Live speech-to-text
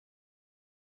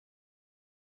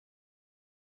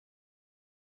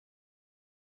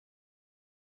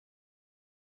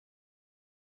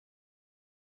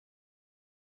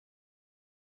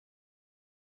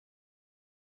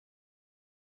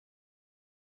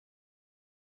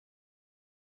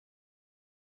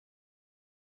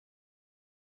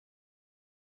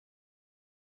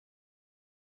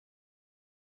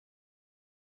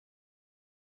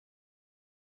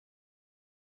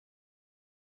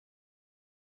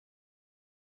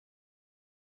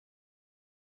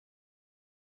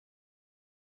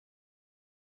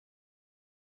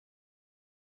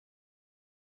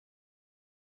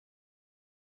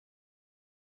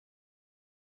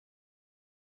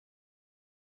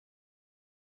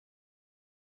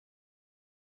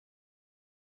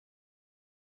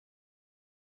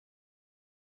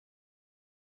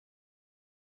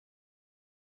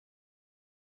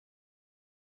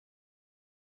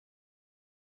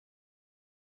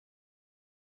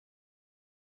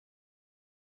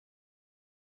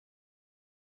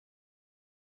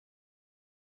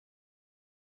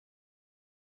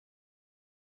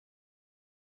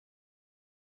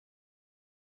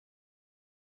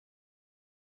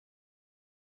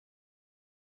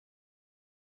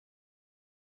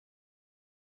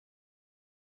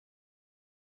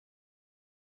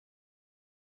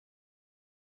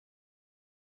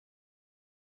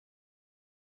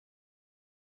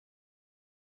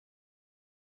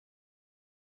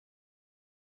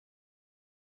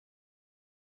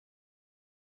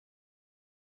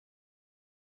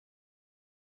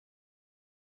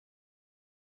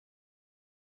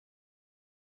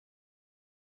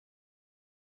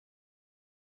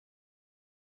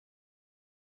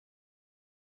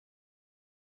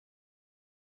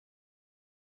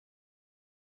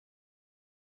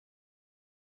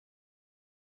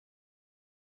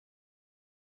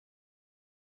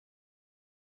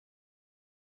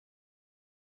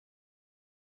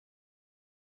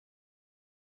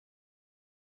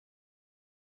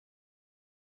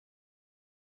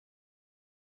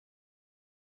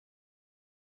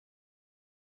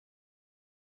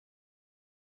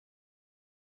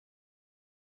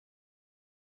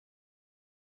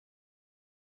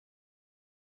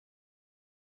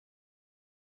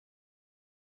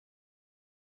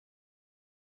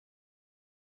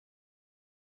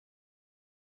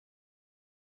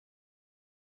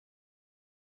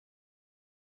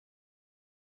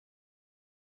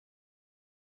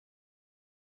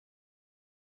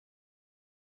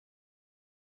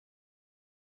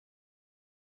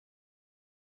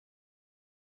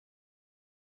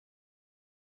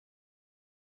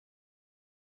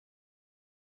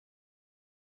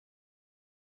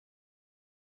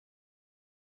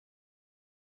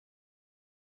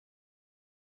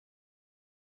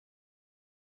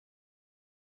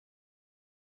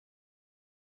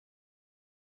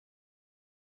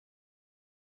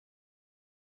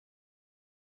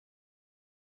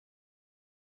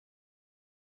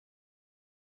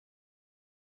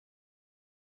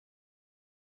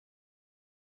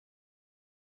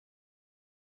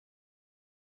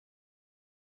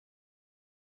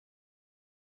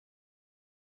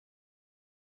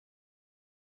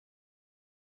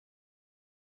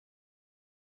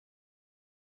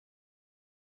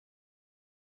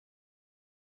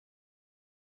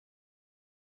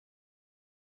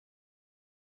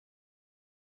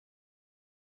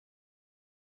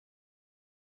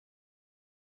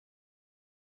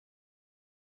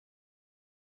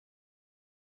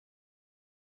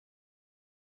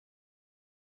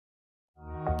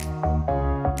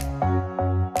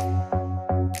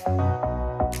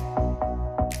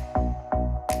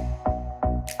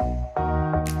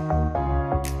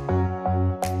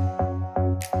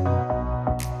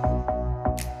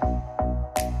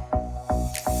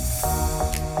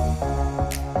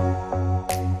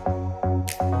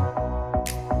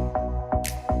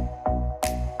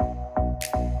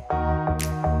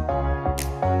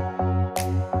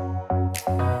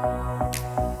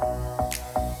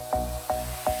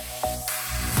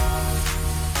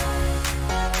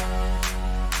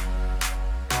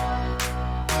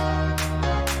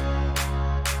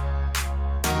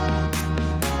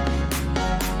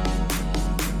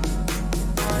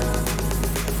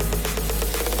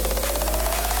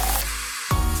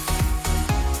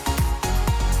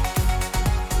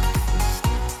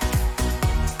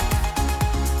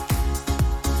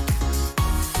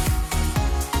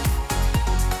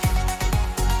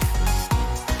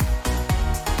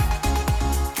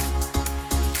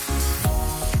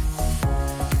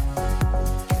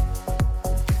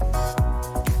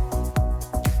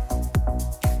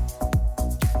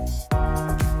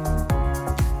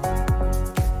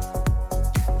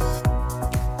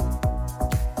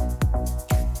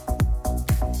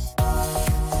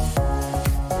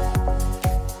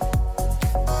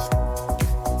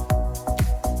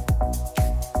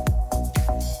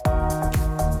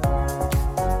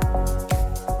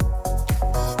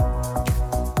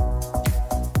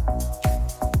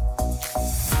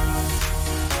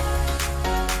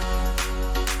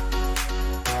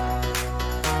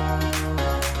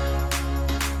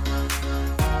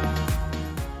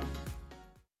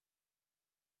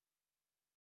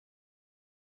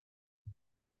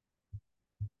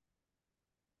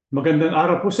Magandang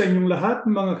araw po sa inyong lahat,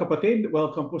 mga kapatid.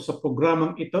 Welcome po sa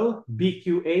programang ito,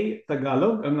 BQA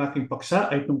Tagalog. Ang ating paksa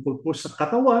ay tungkol po sa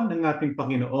katawan ng ating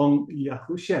Panginoong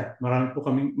Yahushua.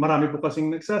 Marami po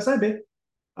kasing nagsasabi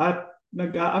at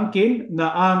nag-aangkin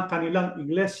na ang kanilang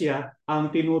iglesia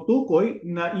ang tinutukoy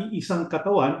na iisang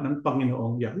katawan ng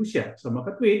Panginoong Yahushua. Sa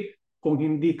makatwid, kung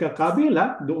hindi ka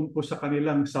kabilang doon po sa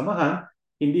kanilang samahan,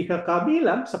 hindi ka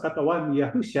kabilang sa katawan ni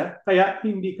Yahushua, kaya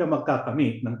hindi ka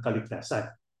magkakamit ng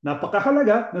kaligtasan.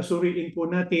 Napakahalaga na suriin po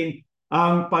natin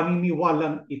ang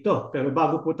paniniwalang ito. Pero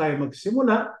bago po tayo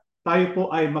magsimula, tayo po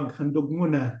ay maghandog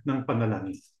muna ng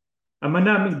panalangin. Ama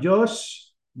naming Diyos,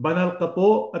 banal ka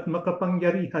po at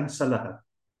makapangyarihan sa lahat.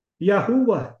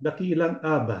 Yahuwah, dakilang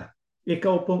Aba,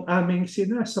 ikaw pong aming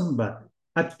sinasamba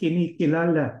at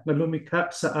kinikilala na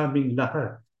lumikha sa aming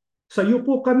lahat. Sa iyo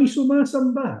po kami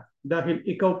sumasamba dahil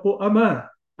ikaw po, Ama,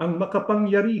 ang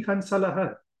makapangyarihan sa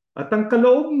lahat. At ang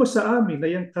kaloob mo sa amin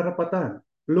ay ang karapatan,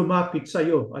 lumapit sa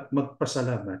iyo at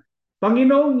magpasalamat.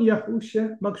 Panginoong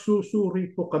Yahushua,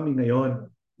 magsusuri po kami ngayon.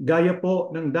 Gaya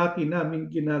po ng dati naming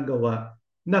ginagawa,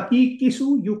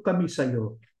 nakikisuyo kami sa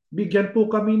iyo. Bigyan po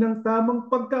kami ng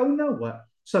tamang pagkaunawa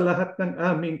sa lahat ng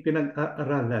aming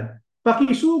pinag-aaralan.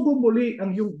 Pakisugo muli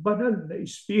ang iyong banal na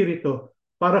espiritu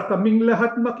para kaming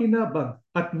lahat makinabang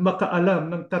at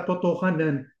makaalam ng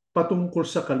katotohanan patungkol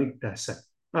sa kaligtasan.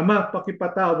 Ama,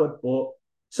 pakipatawad po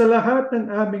sa lahat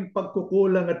ng aming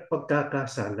pagkukulang at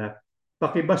pagkakasala.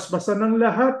 Pakibasbasan ng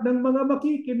lahat ng mga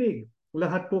makikinig.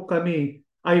 Lahat po kami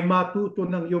ay matuto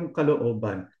ng iyong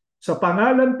kalooban. Sa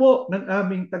pangalan po ng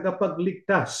aming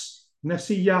tagapagligtas na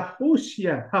si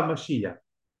Yahushua HaMashiach.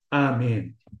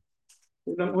 Amen.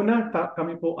 Unang-una,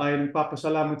 kami po ay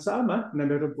nagpapasalamat sa Ama na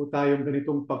meron po tayong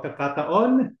ganitong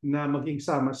pagkakataon na maging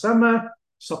sama-sama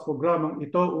sa programang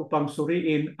ito upang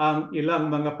suriin ang ilang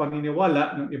mga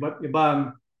paniniwala ng iba't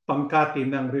ibang pangkati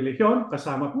ng relihiyon.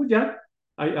 Kasama po dyan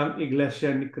ay ang Iglesia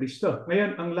ni Cristo.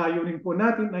 Ngayon, ang layunin po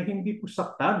natin ay hindi po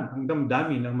saktan ang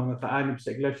damdamin ng mga kaanib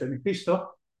sa Iglesia ni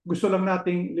Cristo. Gusto lang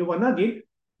nating liwanagin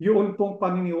yun pong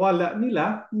paniniwala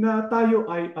nila na tayo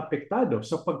ay apektado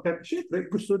sapagkat syempre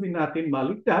gusto din natin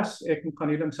maligtas. Kung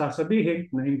kanilang sasabihin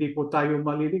na hindi po tayo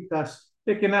maliligtas,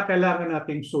 kinakailangan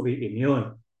nating suriin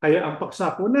yun. Kaya ang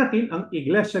paksa po natin, ang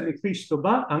Iglesia ni Cristo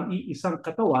ba ang iisang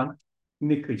katawan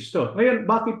ni Cristo? Ngayon,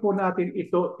 bakit po natin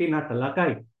ito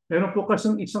tinatalakay? Meron po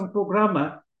kasing isang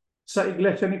programa sa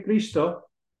Iglesia ni Cristo.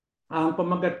 Ang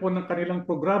pamagat po ng kanilang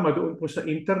programa doon po sa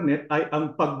internet ay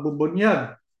ang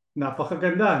pagbubunyag.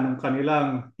 Napakaganda ng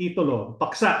kanilang titulo,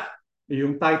 paksa.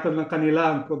 Yung title ng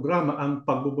kanilang programa, ang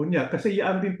pagbubunyag. Kasi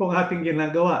yan din po ang ating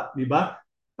ginagawa, di ba?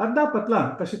 At dapat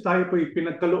lang, kasi tayo po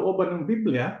pinagkalooban ng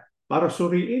Biblia, para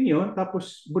suriin yon,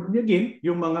 tapos bunyagin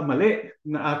yung mga mali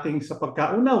na ating sa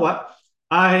pagkaunawa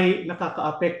ay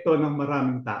nakakaapekto ng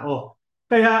maraming tao.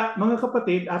 Kaya mga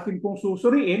kapatid, atin pong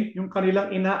susuriin yung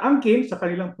kanilang inaangkin sa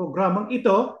kanilang programang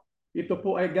ito Ito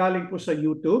po ay galing po sa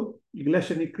YouTube,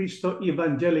 Iglesia ni Cristo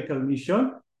Evangelical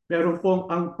Mission. Meron pong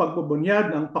ang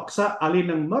pagbubunyad ng paksa, alin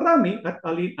ang marami at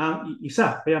alin ang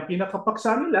iisa. Kaya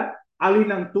pinakapaksa nila, alin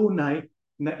ang tunay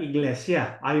na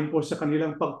iglesia. Ayon po sa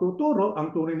kanilang pagtuturo,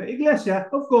 ang tunay na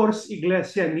iglesia, of course,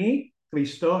 Iglesia ni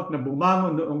Cristo na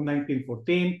bumangon noong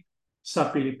 1914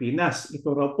 sa Pilipinas.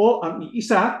 Ito raw po ang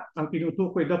iisa, ang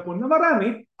tinutukoy na po na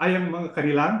marami ay ang mga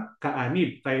kanilang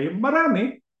kaanib. Kaya yung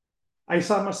marami ay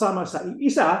sama-sama sa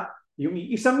iisa, yung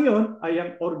iisang yon ay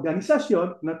ang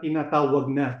organisasyon na tinatawag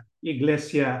na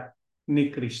Iglesia ni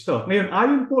Cristo. Ngayon,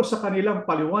 ayon po sa kanilang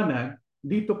paliwanag,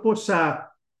 dito po sa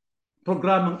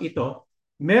programang ito,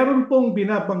 meron pong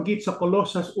binabanggit sa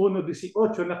Colossus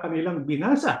 1:18 na kanilang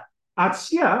binasa. At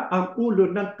siya ang ulo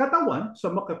ng katawan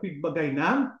sa makapigbagay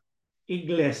ng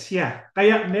iglesia.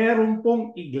 Kaya meron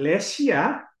pong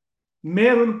iglesia,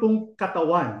 meron pong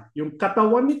katawan. Yung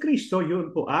katawan ni Cristo, yun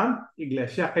po ang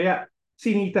iglesia. Kaya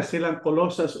sinita silang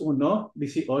Colossus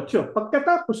 1:18.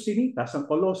 Pagkatapos sinitas ang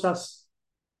Colossus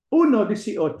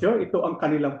 1:18, ito ang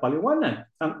kanilang paliwanag.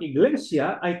 Ang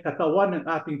iglesia ay katawan ng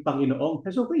ating Panginoong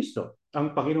Jesucristo.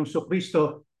 Ang Panginoong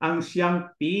Jesucristo ang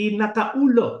siyang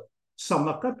pinakaulo. Sa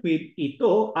makatwid,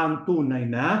 ito ang tunay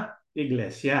na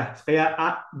iglesia. Kaya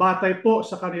batay po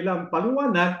sa kanilang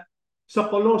paliwanag, sa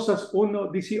Colossus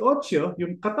 1:18,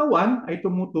 yung katawan ay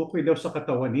tumutukoy daw sa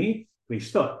katawan ni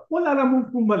Cristo. Wala namang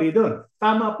pumali doon.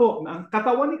 Tama po na ang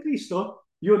katawan ni Cristo,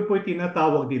 yun po'y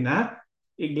tinatawag din na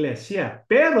iglesia.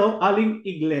 Pero aling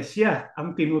iglesia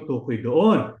ang tinutukoy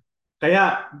doon?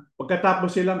 Kaya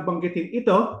pagkatapos silang banggitin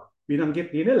ito,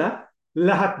 binanggit din nila,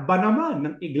 lahat ba naman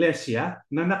ng iglesia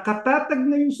na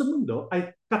nakatatag ngayon sa mundo ay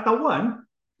katawan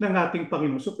ng ating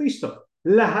Panginoong Kristo?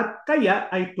 Lahat kaya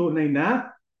ay tunay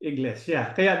na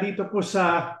iglesia. Kaya dito po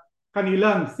sa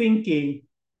kanilang thinking,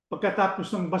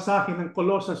 pagkatapos ng basahin ng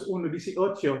Colossus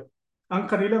 1:18, ang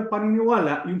kanilang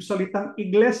paniniwala, yung salitang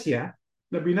iglesia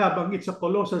na binabanggit sa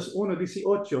Colossus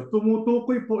 1:18,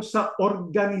 tumutukoy po sa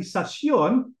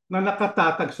organisasyon na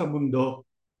nakatatag sa mundo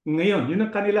ngayon. Yun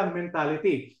ang kanilang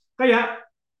mentality. Kaya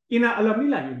inaalam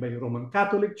nila, yun ba yung Roman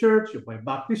Catholic Church, yun ba yung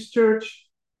Baptist Church,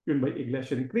 yun ba yung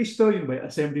Iglesia ni Cristo, yun ba yung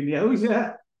Assembly ni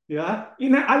Iisang, yeah?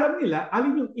 Inaalam nila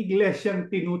alin yung iglesyang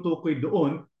tinutukoy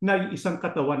doon na yung isang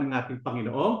katawan ng ating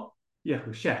Panginoong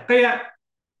Yahushua. Kaya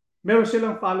meron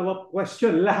silang follow-up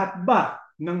question, lahat ba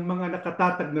ng mga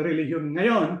nakatatag na relihiyon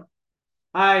ngayon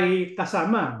ay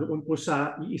kasama doon po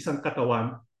sa iisang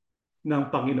katawan ng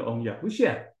Panginoong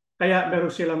Yahushua? Kaya meron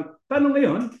silang tanong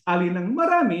ngayon, alin ang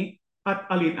marami at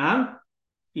alin ang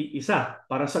iisa?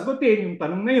 Para sagutin yung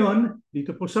tanong ngayon,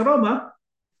 dito po sa Roma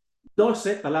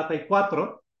 12, talatay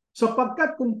 4,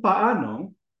 sapagkat kung paanong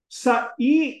sa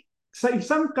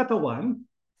isang katawan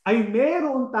ay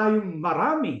meron tayong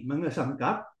marami mga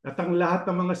sangkap at ang lahat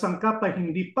ng mga sangkap ay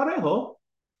hindi pareho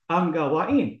ang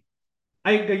gawain.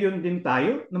 Ay gayon din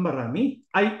tayo na marami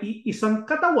ay iisang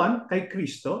katawan kay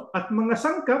Kristo at mga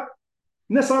sangkap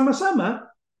na sama-sama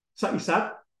sa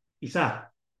isa't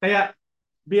isa. Kaya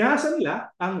bihasa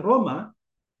nila ang Roma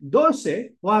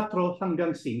 12:4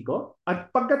 hanggang 5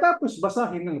 at pagkatapos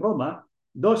basahin ng Roma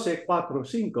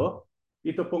 12:4-5,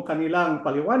 ito pong kanilang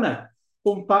paliwanag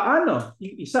kung paano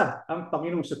iisa ang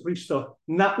Panginoong Kristo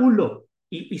na ulo,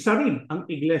 iisa rin ang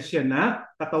iglesia na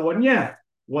katawan niya.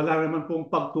 Wala naman pong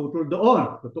pagtutol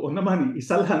doon. Totoo naman,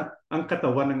 isa lang ang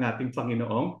katawan ng ating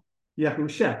Panginoong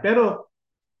Yahushua. Pero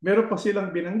meron pa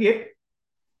silang binanggit,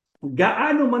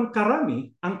 gaano man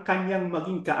karami ang kanyang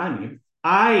maging kaanib,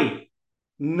 ay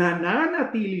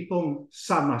nananatili pong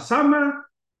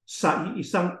sama-sama sa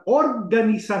iisang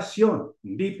organisasyon.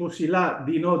 Hindi po sila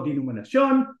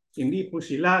denominasyon, hindi po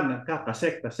sila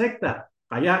nagkakasekta-sekta.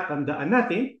 Kaya tandaan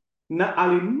natin na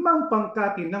alinmang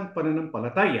pangkati ng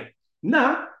pananampalataya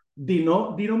na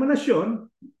denominasyon,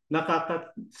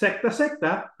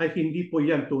 nakakasekta-sekta, ay hindi po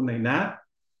yan tunay na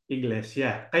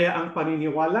iglesia. Kaya ang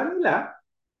paniniwala nila,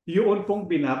 yun pong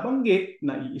binabanggit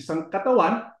na iisang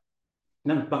katawan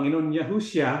ng Panginoon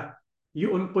Yahushua,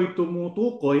 yun po'y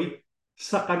tumutukoy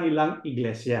sa kanilang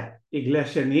iglesia.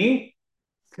 Iglesia ni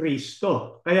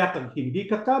Cristo. Kaya kung hindi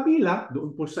ka kabilang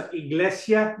doon po sa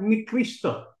iglesia ni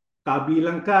Cristo,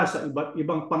 kabilang ka sa iba't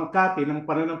ibang pangkati ng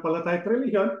pananampalataya at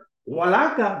relihiyon,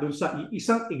 wala ka doon sa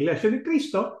iisang iglesia ni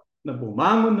Cristo na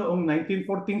bumangon noong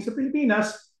 1914 sa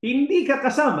Pilipinas, hindi ka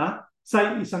kasama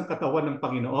sa isang katawan ng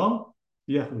Panginoong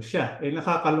Yahushua.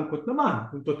 Nakakalungkot naman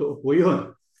kung totoo po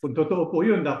yun. Kung totoo po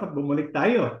yun, dapat bumalik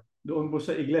tayo doon po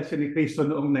sa iglesia ni Cristo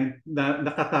noong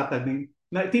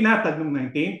tinatag noong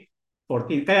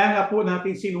 1914. Kaya nga po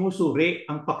natin sinusuri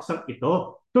ang paksang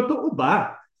ito. Totoo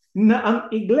ba na ang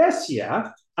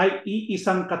iglesia ay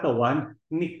iisang katawan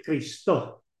ni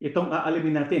Cristo. Itong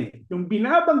aalimin natin. Yung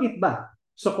binabanggit ba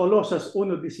sa Colosas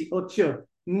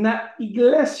 1:18 na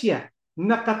Iglesia,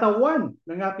 na katawan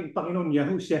ng ating Panginoon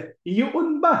Yahushua,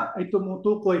 yun ba ay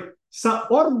tumutukoy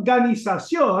sa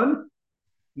organisasyon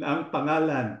na ang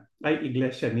pangalan ay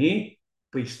Iglesia ni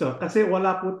Cristo? Kasi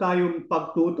wala po tayong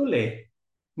pagtutol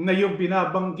na yung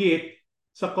binabanggit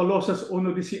sa Colosas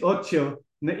 1:18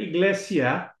 na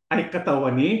Iglesia ay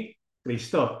katawan ni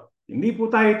Cristo. Hindi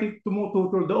po tayo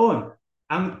tumututol doon.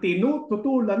 Ang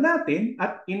tinututulan natin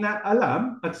at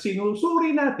inaalam at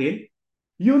sinusuri natin,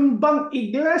 yun bang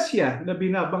Iglesia na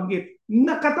binabanggit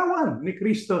na katawan ni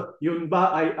Cristo, yun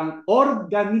ba ay ang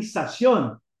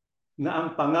organisasyon na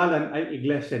ang pangalan ay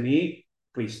Iglesia ni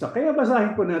Cristo? Kaya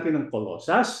basahin po natin ang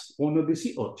Colosas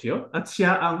 1:18 at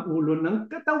siya ang ulo ng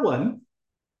katawan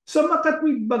sa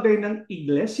makatwid bagay ng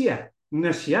Iglesia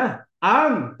na siya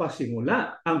ang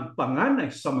pasimula, ang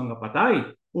panganay sa mga patay,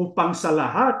 upang sa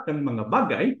lahat ng mga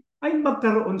bagay ay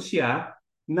magkaroon siya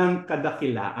ng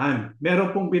kadakilaan.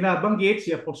 Meron pong binabanggit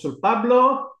si Apostol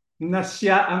Pablo na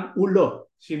siya ang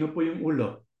ulo. Sino po yung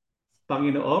ulo?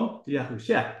 Panginoong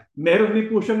Yahushua. Meron din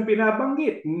po siyang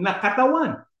binabanggit na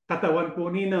katawan. Katawan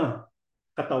po nino?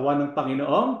 Katawan ng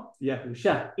Panginoong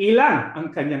Yahushua. Ilan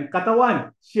ang kanyang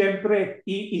katawan? Siyempre,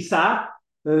 iisa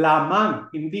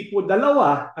lamang. Hindi po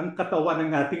dalawa ang katawan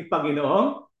ng ating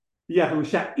Panginoong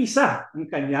Yahushua. Isa ang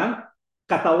kanyang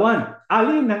katawan.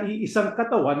 Alin ang iisang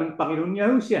katawan ng Panginoon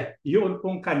Yahushua? Yun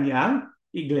pong kanyang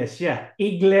Iglesia.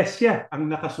 Iglesia ang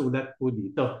nakasulat po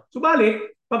dito.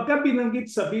 Subalit, pagka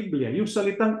binanggit sa Biblia, yung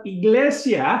salitang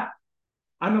Iglesia,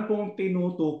 ano pong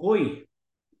tinutukoy?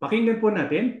 Pakinggan po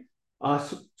natin.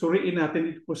 Suriin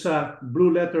natin ito po sa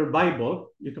Blue Letter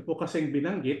Bible. Ito po kasing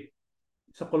binanggit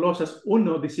sa Colosas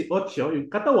 1:18,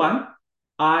 yung katawan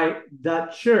ay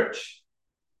the church.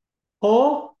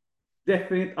 O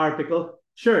definite article,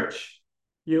 church.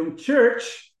 Yung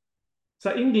church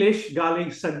sa English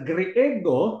galing sa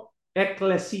Griego,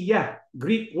 ecclesia.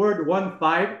 Greek word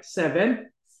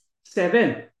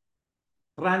 1577.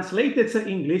 Translated sa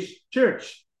English,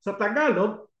 church. Sa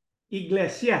Tagalog,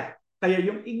 iglesia. Kaya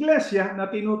yung iglesia na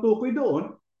tinutukoy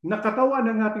doon, na katawan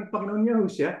ng ating Panginoon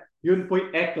Yahushua, yun po'y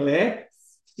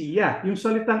ecclesia. Yung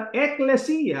salitang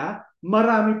ecclesia,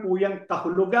 marami po yung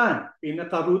kahulugan.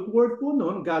 Pinaka-root word po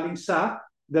noon galing sa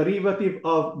derivative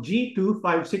of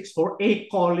G2564, a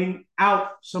calling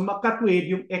out. So makatwid,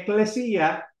 yung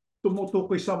ecclesia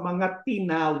tumutukoy sa mga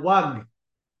tinawag.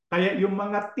 Kaya yung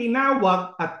mga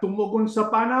tinawag at tumugon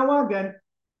sa panawagan,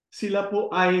 sila po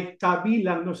ay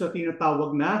kabilang no sa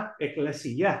tinatawag na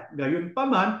ecclesia.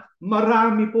 Gayunpaman,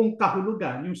 marami pong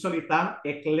kahulugan yung salitang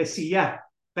ecclesia.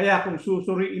 Kaya kung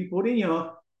susuriin po ninyo,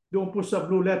 doon po sa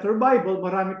Blue Letter Bible,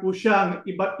 marami po siyang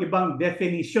iba't ibang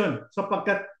definition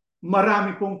sapagkat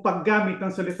marami pong paggamit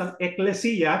ng salitang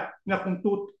ecclesia na kung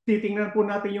titingnan po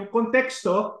natin yung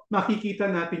konteksto, makikita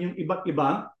natin yung iba't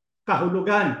ibang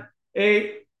kahulugan.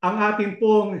 Ang ating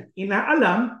pong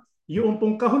inaalam, yung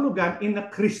pong kahulugan in a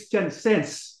Christian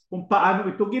sense. Kung paano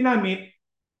ito ginamit,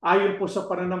 ayon po sa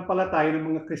pananampalataya ng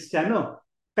mga Kristiyano.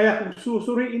 Kaya kung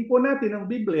susuriin po natin ang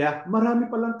Biblia,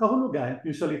 marami palang kahulugan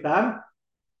yung salitang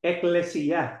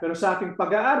ecclesia. Pero sa ating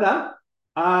pag-aaral,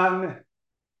 ang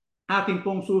ating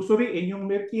pong susuriin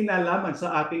yung may kinalaman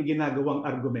sa ating ginagawang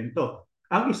argumento.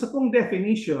 Ang isa pong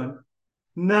definition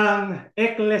ng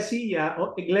ecclesia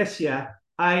o iglesia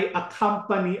ay a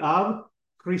company of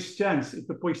Christians.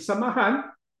 Ito po'y samahan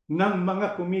ng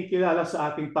mga kumikilala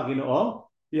sa ating Panginoong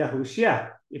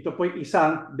Yahushua. Ito po'y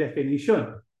isang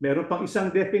definition. Meron pang isang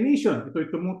definition.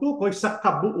 Ito'y tumutukoy sa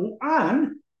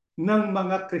kabuuan ng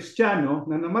mga Kristiyano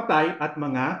na namatay at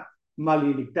mga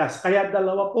maliligtas. Kaya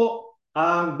dalawa po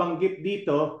ang banggit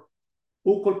dito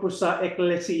ukol po sa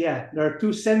ecclesia. There are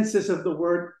two senses of the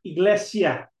word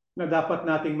iglesia na dapat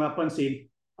nating mapansin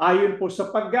ayon po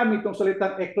sa paggamit ng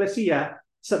salitang ecclesia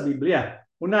sa Biblia.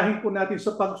 Unahin po natin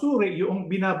sa pagsuri yung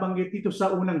binabanggit dito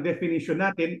sa unang definition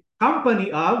natin,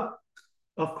 company of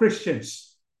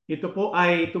Christians. Ito po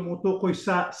ay tumutukoy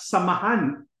sa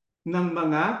samahan ng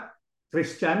mga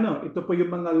Kristiyano. Ito po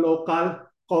yung mga local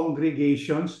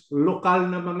congregations, lokal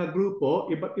na mga grupo,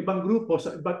 iba't ibang grupo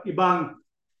sa iba't ibang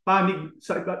panig,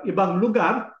 sa iba't ibang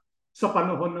lugar sa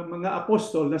panahon ng mga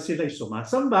apostol na sila'y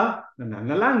sumasamba,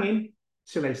 nananalangin,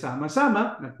 sila'y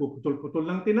sama-sama, nagpuputol-putol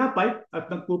ng tinapay at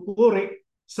nagpupuri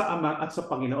sa Ama at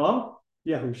sa Panginoong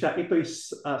Yahushua. Ito'y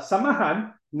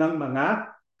samahan ng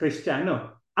mga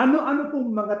Kristiyano. Ano-ano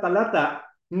pong mga talata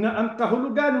na ang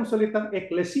kahulugan ng salitang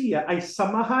ecclesia ay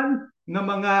samahan ng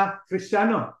mga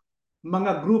Kristiyano,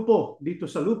 mga grupo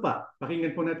dito sa lupa.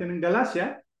 Pakinggan po natin ang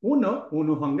Galatia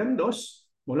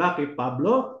 1:1-2. mula kay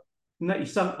Pablo na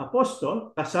isang apostol,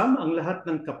 kasama ang lahat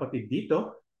ng kapatid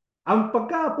dito, ang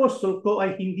pagka-apostol ko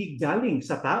ay hindi galing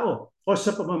sa tao o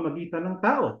sa pamamagitan ng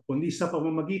tao, kundi sa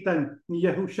pamamagitan ni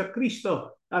Yahushua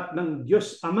Cristo at ng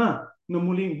Diyos Ama na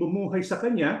muling bumuhay sa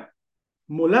Kanya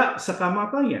mula sa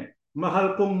kamatayan.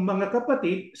 Mahal kong mga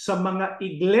kapatid, sa mga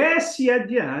iglesia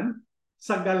diyan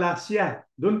sa Galacia.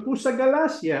 Doon po sa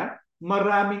Galacia,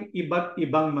 maraming iba't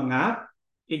ibang mga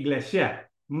iglesia.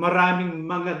 Maraming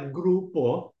mga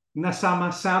grupo na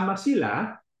sama-sama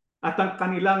sila at ang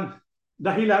kanilang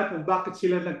dahilan kung bakit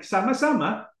sila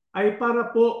nagsama-sama ay para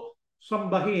po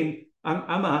sambahin ang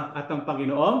Ama at ang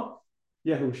Panginoong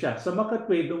Yahushua. Sa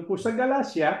makatwid, doon po sa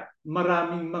Galacia,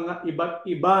 maraming mga iba't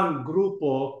ibang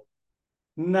grupo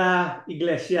na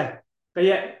iglesia.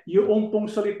 Kaya yung pong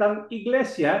salitang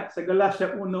iglesia sa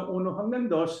Galacia 1:1 hanggang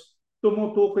 2,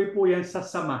 tumutukoy po yan sa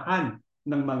samahan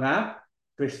ng mga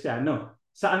Kristiyano.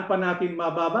 Saan pa natin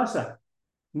mababasa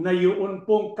na yun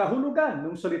pong kahulugan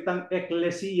ng salitang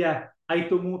eklesia ay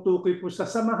tumutukoy po sa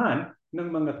samahan ng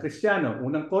mga Kristiyano.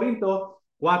 Unang Korinto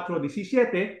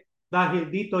 4:17, dahil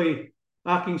dito'y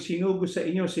aking sinugo sa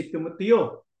inyo si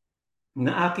Timoteo,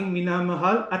 na aking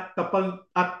minamahal at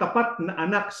tapat na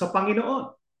anak sa Panginoon,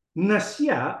 na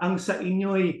siya ang sa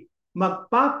inyo'y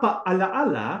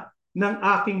magpapaalaala ng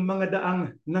aking mga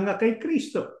daang nga kay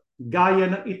Cristo, gaya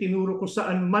ng itinuro ko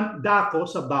saan man dako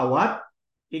sa bawat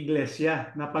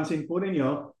iglesia. Napansin po ninyo,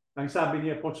 ang sabi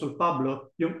ni Apostol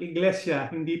Pablo, yung iglesia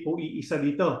hindi po iisa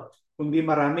dito, kundi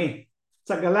marami.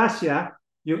 Sa Galacia,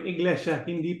 yung iglesia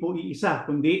hindi po iisa,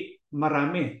 kundi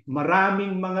marami.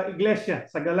 Maraming mga iglesia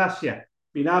sa Galacia.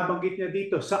 Pinabanggit niya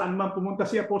dito, saan man pumunta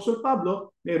si Apostol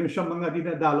Pablo, meron siyang mga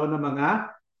dinadalo na mga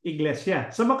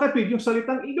iglesia. Sa makatwid, yung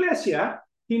salitang iglesia,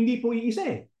 hindi po iisa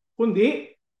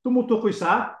kundi tumutukoy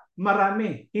sa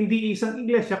marami. Hindi isang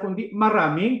iglesia, kundi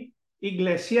maraming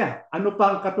iglesia. Ano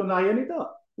pa ang katunayan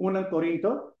nito? Unang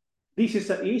Korinto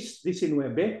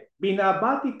 16:19,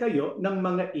 binabati kayo ng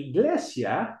mga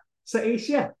iglesia sa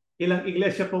Asia. Ilang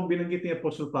iglesia pong binanggit ni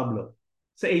Apostol Pablo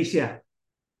sa Asia?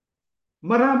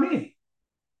 Marami.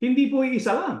 Hindi po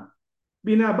iisa lang.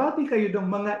 Binabati kayo ng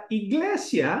mga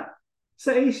iglesia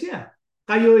sa Asia.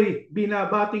 Kayo'y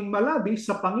binabating malabis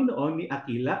sa Panginoon ni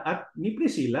Aquila at ni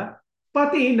Priscilla,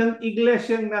 pati ng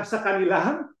iglesyang nasa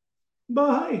kanilang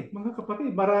bahay. Mga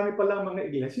kapatid, marami palang mga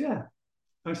iglesia.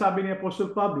 Ang sabi ni Apostol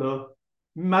Pablo,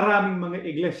 maraming mga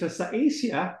iglesia sa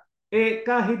Asia,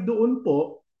 kahit doon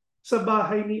po sa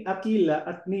bahay ni Aquila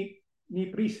at ni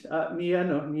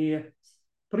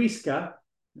Prisca,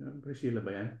 Priscilla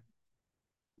ba yan?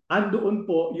 Andoon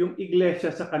po yung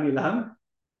iglesia sa kanilang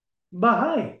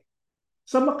bahay.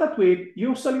 Sa makatwid,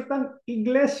 yung salitang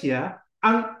iglesia,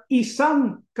 ang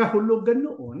isang kahulugan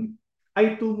noon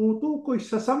ay tumutukoy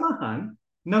sa samahan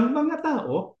ng mga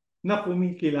tao na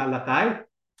kumikilala kay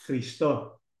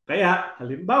Cristo. Kaya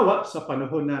halimbawa sa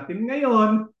panahon natin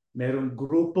ngayon, merong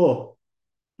grupo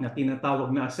na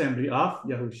tinatawag na Assembly of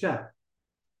Yahushua.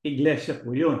 Iglesia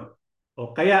po yun.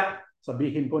 O kaya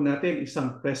sabihin po natin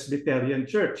isang Presbyterian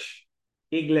Church.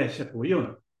 Iglesia po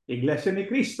yun. Iglesia ni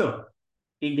Cristo.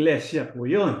 Iglesia po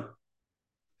yun.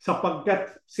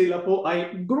 Sapagkat sila po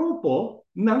ay grupo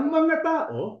ng mga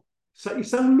tao sa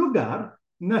isang lugar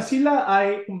na sila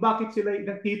ay, kung bakit sila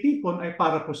nagtitipon ay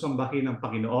para po sambahin ng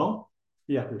Panginoong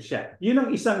Yahushua. Yun ang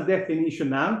isang definition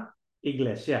ng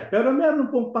iglesia. Pero meron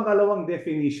pong pangalawang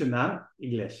definition ng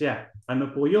iglesia.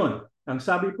 Ano po yun? Ang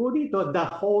sabi po dito, the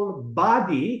whole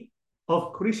body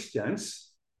of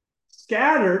Christians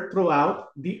scattered throughout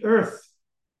the earth.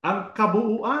 Ang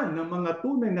kabuuan ng mga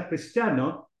tunay na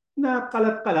Kristiyano na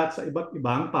kalat-kalat sa iba't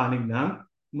ibang panig ng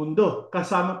mundo.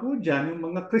 Kasama po dyan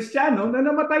yung mga Kristiyano na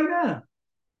namatay na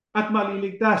at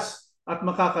maliligtas at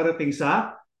makakarating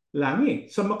sa langit.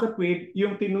 Sa makatwid,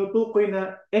 yung tinutukoy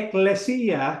na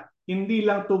eklesia, hindi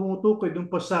lang tumutukoy dun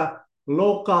po sa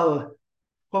local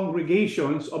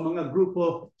congregations o mga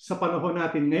grupo sa panahon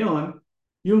natin ngayon.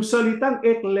 Yung salitang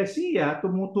eklesia,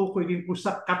 tumutukoy din po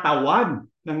sa katawan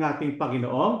ng ating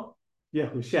Panginoong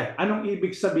Yahushua. Anong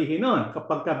ibig sabihin nun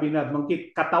kapag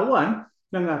binabanggit katawan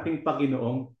ng ating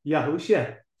Panginoong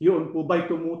Yahushua? Yun po ba'y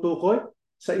tumutukoy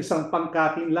sa isang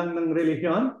pangkatin lang ng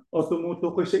relihiyon o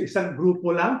tumutukoy sa isang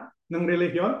grupo lang ng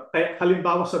relihiyon? Kaya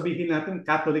halimbawa sabihin natin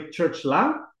Catholic Church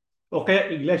lang o kaya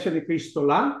Iglesia ni Cristo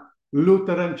lang,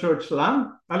 Lutheran Church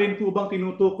lang. Alin po bang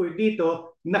tinutukoy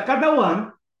dito na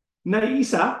katawan na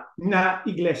isa na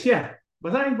iglesia?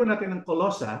 Basahin po natin ang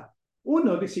Kolosa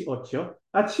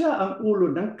 1:18, at siya ang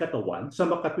ulo ng katawan sa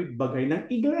makatwid bagay ng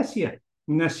iglesia,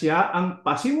 na siya ang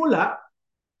pasimula,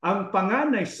 ang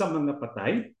panganay sa mga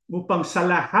patay, upang sa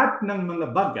lahat ng mga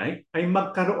bagay ay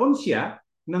magkaroon siya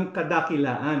ng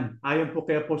kadakilaan. Ayon po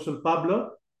kay Apostol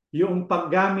Pablo, yung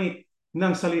paggamit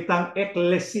ng salitang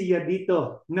Iglesia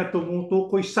dito na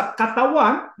tumutukoy sa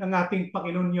katawan ng ating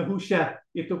Panginoon Yahushua.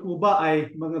 Ito po ba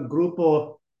ay mga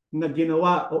grupo na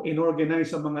ginawa o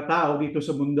inorganize sa mga tao dito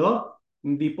sa mundo?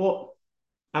 Hindi po.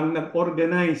 Ang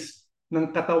nag-organize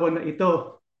ng katawan na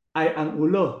ito ay ang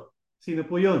ulo. Sino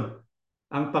po yun?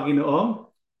 Ang Panginoong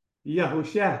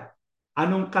Yahushua.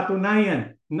 Anong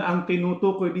katunayan na ang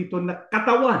tinutukoy dito na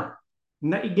katawan,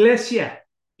 na iglesia,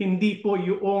 hindi po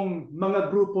yung mga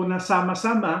grupo na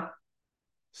sama-sama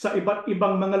sa iba't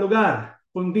ibang mga lugar,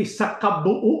 kundi sa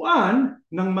kabuuan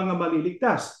ng mga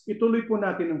maliligtas. Ituloy po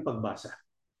natin ang pagbasa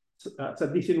sa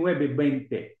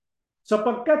 19:20.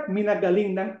 Sapagkat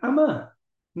minagaling ng Ama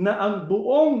na ang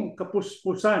buong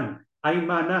kapuspusan ay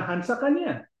manahan sa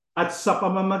Kanya at sa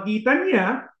pamamagitan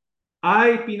niya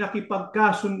ay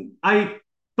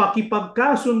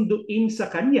pakipagkasunduin sa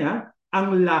Kanya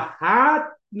ang lahat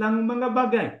ng mga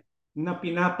bagay na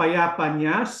pinapayapa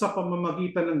niya sa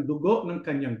pamamagitan ng dugo ng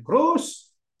Kanyang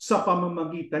krus. Sa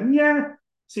pamamagitan niya,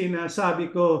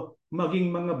 sinasabi ko,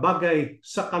 maging mga bagay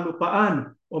sa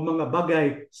kalupaan o mga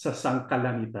bagay sa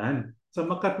sangkalangitan. Sa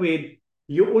makatwid,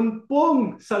 yun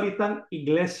pong salitang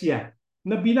iglesia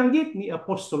na binanggit ni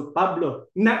Apostol Pablo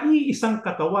na iisang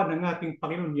katawan ng ating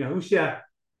Panginoon Yahushua,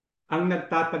 ang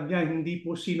nagtatagya hindi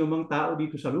po sino mang tao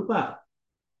dito sa lupa,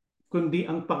 kundi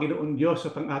ang Panginoon Diyos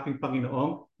at ang ating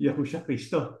Panginoong Yahushua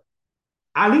Cristo.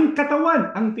 Aling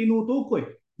katawan ang tinutukoy?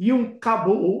 Yung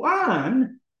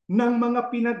kabuuan ng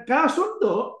mga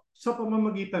pinagkasundo sa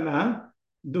pamamagitan ng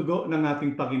dugo ng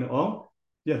ating Panginoong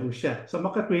Yahushua. Sa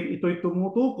makatwid, ito'y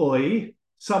tumutukoy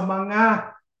sa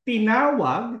mga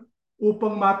tinawag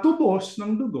upang matubos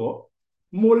ng dugo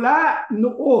mula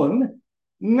noon,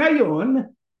 ngayon,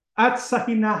 at sa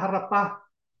hinaharap pa.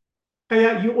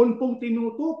 Kaya yun pong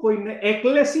tinutukoy na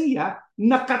eklesia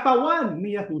na katawan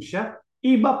ni Yahushua,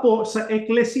 iba po sa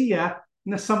eklesia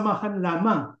na samahan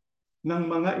lamang ng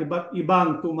mga iba't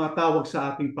ibang tumatawag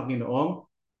sa ating Panginoong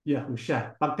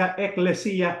Yahushua. Pagka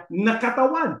eklesia na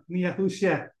katawan ni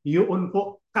Yahushua, yun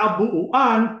po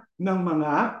kabuuan ng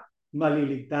mga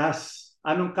maliligtas.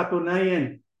 Anong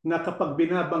katunayan na kapag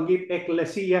binabanggit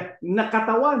eklesia na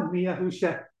katawan ni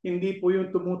Yahushua, hindi po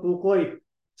yung tumutukoy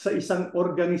sa isang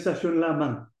organisasyon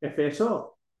lamang.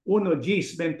 Efeso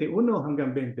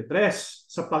 1:21-23,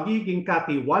 sa pagiging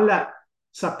katiwala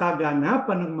sa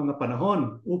kaganapan ng mga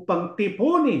panahon upang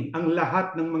tipunin ang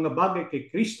lahat ng mga bagay kay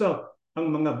Cristo, ang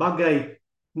mga bagay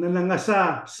na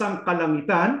nangasa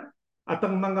sangkalangitan at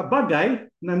ang mga bagay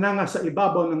na nangasa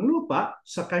ibabaw ng lupa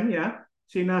sa Kanya.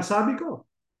 Sinasabi ko,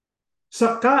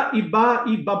 sa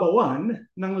kaiba-ibabawan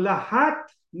ng lahat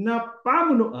na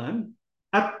pamunuan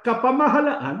at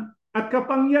kapamahalaan at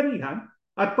kapangyarihan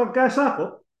at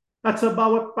pagkasakop at sa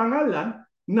bawat pangalan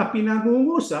na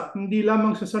pinangungusap hindi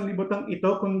lamang sa sanlibutan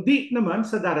ito kundi naman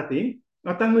sa darating,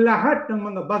 at ang lahat ng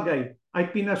mga bagay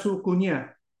ay pinasuko niya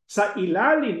sa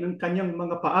ilalim ng kanyang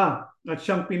mga paa at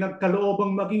siyang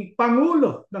pinagkaloobang maging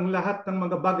pangulo ng lahat ng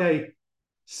mga bagay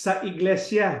sa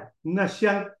iglesia na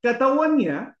siyang katawan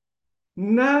niya,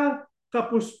 na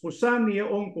kapuspusan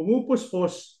niyong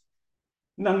pumupuspos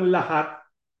ng lahat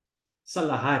sa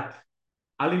lahat.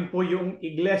 Alin po yung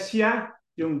iglesia,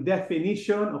 yung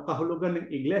definition o kahulugan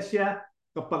ng iglesia,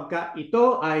 kapag ka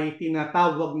ito ay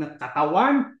tinatawag na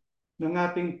katawan ng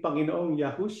ating Panginoong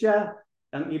Yahushua,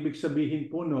 ang ibig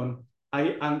sabihin po nun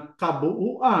ay ang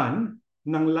kabuuan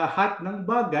ng lahat ng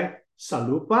bagay sa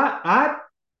lupa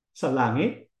at sa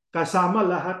langit, kasama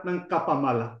lahat ng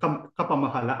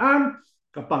kapamahalaan,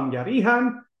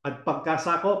 kapangyarihan at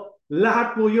pagkasakop.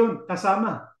 Lahat po yun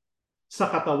kasama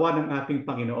sa katawan ng ating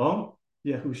Panginoong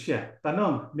Yahushua.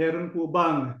 Tanong, meron po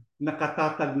bang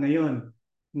nakatatag ngayon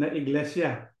na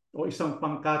iglesia o isang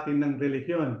pangkatin ng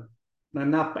relihiyon na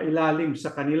napailalim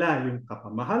sa kanila yung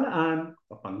kapamahalaan,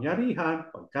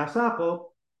 kapangyarihan,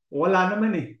 pagkasakop? Wala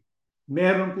naman eh.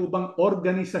 Meron po bang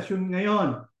organisasyon ngayon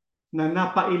na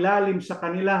napailalim sa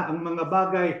kanila ang mga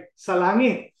bagay sa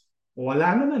langit?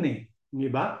 Wala naman eh. Di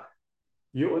ba?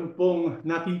 Yun pong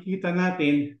nakikita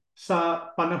natin sa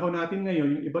panahon natin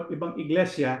ngayon, yung iba't ibang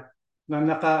iglesia na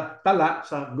nakatala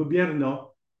sa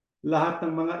gobyerno, lahat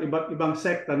ng mga iba't ibang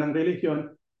sekta ng relihiyon,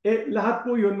 lahat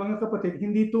po yun, mga kapatid,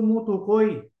 hindi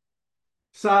tumutukoy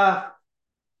sa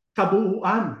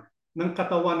kabuuan ng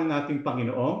katawan ng ating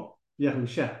Panginoong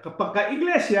Yahushua. Kapag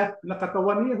ka-iglesia na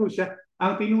katawan ni Yahushua,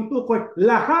 ang tinutukoy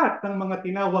lahat ng mga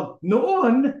tinawag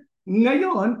noon,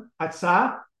 ngayon, at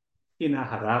sa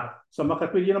hinaharap. Sa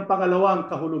makatwid, yun ang pangalawang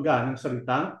kahulugan ng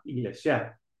salitang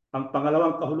iglesia. Ang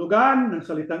pangalawang kahulugan ng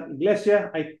salitang Iglesia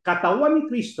ay katawan ni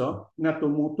Cristo na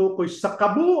tumutukoy sa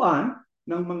kabuuan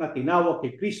ng mga tinawag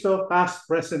kay Cristo, past,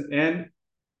 present, and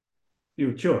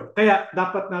future. Kaya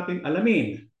dapat natin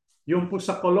alamin, yung po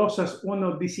sa Colossus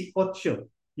 1:18,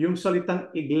 yung salitang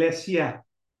Iglesia,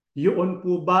 yun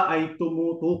po ba ay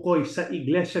tumutukoy sa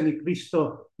Iglesia ni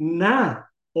Cristo na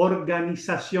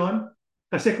organisasyon?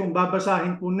 Kasi kung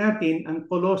babasahin po natin ang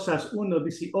Colossus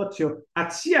 1:18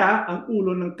 at siya ang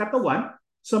ulo ng katawan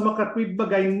sa makatwid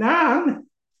bagay ng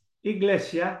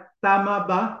Iglesia, tama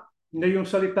ba na yung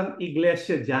salitang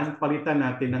Iglesia dyan, palitan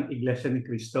natin ng Iglesia ni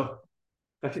Cristo?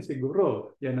 Kasi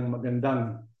siguro yan ang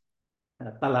magandang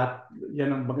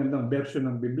yan ang magandang version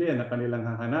ng Biblia na kanilang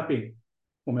hahanapin.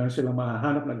 Kung meron silang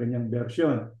mahahanap na ganyang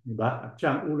version, di ba? At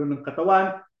siya ang ulo ng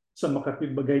katawan sa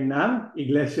makatwid bagay ng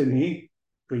Iglesia ni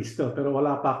Cristo. Pero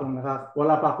wala pa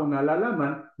akong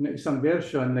nalalaman na isang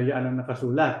version na yan ang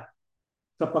nakasulat.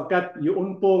 Sapagkat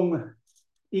yun pong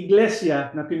Iglesia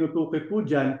na tinutukoy po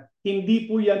dyan, hindi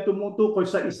po yan tumutukoy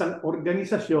sa isang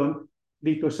organisasyon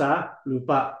dito sa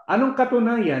lupa. Anong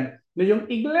katunayan na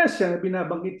yung Iglesia na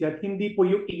binabanggit yan, hindi po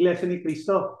yung Iglesia ni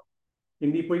Cristo.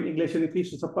 Hindi po yung Iglesia ni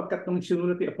Cristo sapagkat nung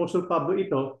sinulat ni Apostol Pablo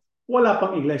ito, wala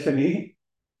pang Iglesia ni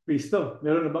Cristo.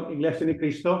 Meron na bang Iglesia ni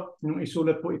Cristo? Nung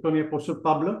isulat po ito ni Apostol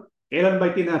Pablo, kailan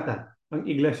ba'y tinata ang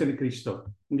Iglesia ni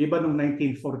Cristo? Hindi ba nung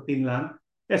 1914 lang?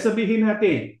 Sabihin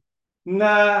natin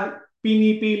na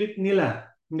pinipilit nila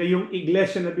na yung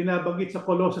Iglesia na binabanggit sa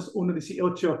Colossus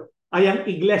 1:18 ay ang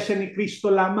Iglesia ni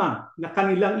Cristo lamang na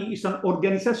kanilang iisang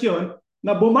organisasyon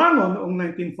na bumangon noong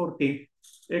 1914.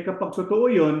 Kapag totoo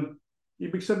yun,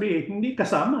 ibig sabihin, hindi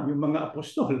kasama yung mga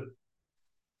apostol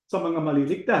sa mga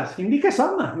maliligtas. Hindi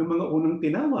kasama yung mga unang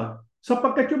tinawag.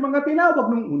 Sapagkat yung mga tinawag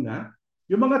nung una,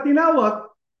 yung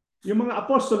mga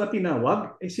apostol na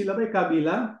tinawag, sila ba'y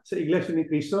kabilang sa Iglesia ni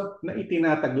Cristo na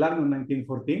itinatag lang noong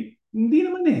 1914? Hindi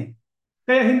naman eh.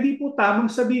 Kaya hindi po tamang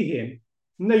sabihin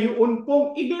na yun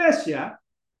pong Iglesia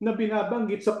na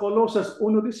binabanggit sa Colossus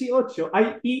 1:18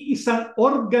 ay iisang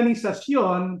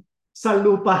organisasyon sa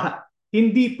lupa.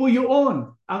 Hindi po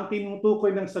yun ang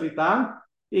tinutukoy ng salitang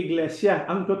Iglesia.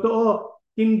 Ang totoo,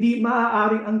 hindi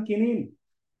maaaring angkinin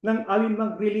ng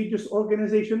alinmang religious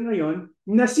organization ngayon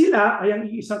na sila ay ang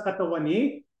iisang katawan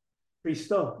ni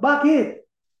Cristo. Bakit?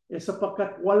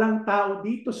 Sapagkat walang tao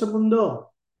dito sa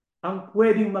mundo ang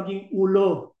pwedeng maging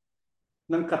ulo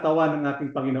ng katawan ng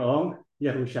ating Panginoong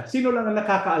Yahushua. Sino lang ang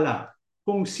nakakaalam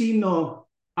kung sino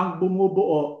ang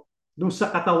bumubuo dun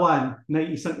sa katawan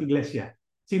ng isang iglesia?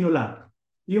 Sino lang?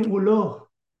 Yung ulo.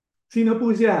 Sino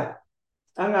po siya?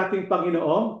 Ang ating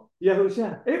Panginoong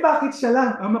Yahushua. Bakit siya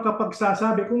lang ang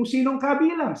makapagsasabi kung sinong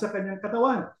kabilang sa kanyang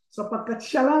katawan? Sapagkat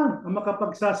siya lang ang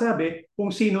makapagsasabi kung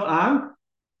sino ang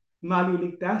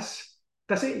maliligtas.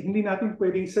 Kasi hindi natin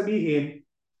pwedeng sabihin,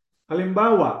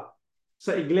 halimbawa,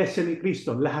 sa Iglesia ni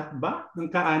Cristo, lahat ba ng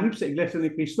kaanib sa Iglesia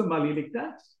ni Cristo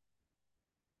maliligtas?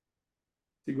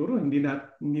 Siguro hindi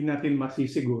natin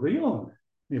masisiguro yun.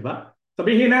 Di ba?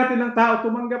 Sabihin natin ng tao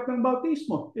tumanggap ng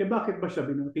bautismo. Bakit ba siya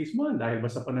binautismohan? Dahil ba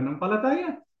sa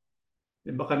pananampalataya?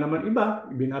 Baka naman iba,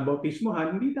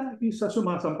 binabautismohan, hindi dahil sa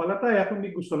sumasampalataya, kundi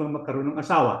gusto lang magkaroon ng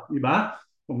asawa. Di ba?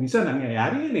 Kung minsan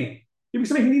nangyayari yun eh. Ibig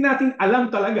sabihin, hindi natin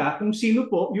alam talaga kung sino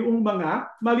po yung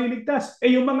mga maliligtas.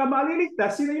 Yung mga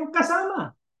maliligtas, sila yung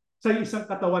kasama sa isang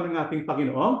katawan ng ating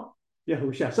Panginoong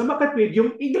Yahushua. Sa makatwid,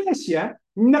 yung iglesia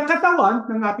na katawan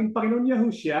ng ating Panginoon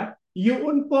Yahushua,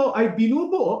 yun po ay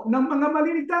binubuo ng mga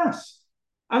maliligtas.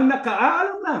 Ang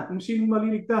nakaalam na kung sino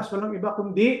maliligtas, walang iba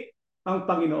kundi ang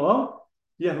Panginoong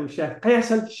Yahushua. Kaya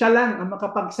siya lang ang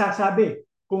makapagsasabi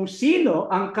kung sino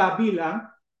ang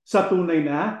kabilang sa tunay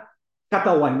na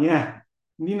katawan niya.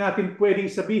 Hindi natin pwedeng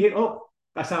sabihin,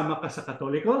 kasama ka sa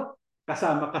Katoliko,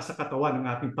 kasama ka sa katawan ng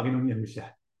ating Panginoon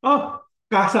Yahushua.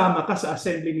 Kasama ka sa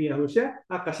assembly ni Yahushua,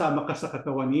 kasama ka sa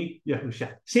katawan ni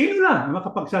Yahushua. Sino lang ang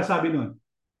makapagsasabi nun?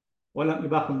 Walang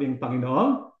iba kundi ang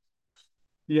Panginoong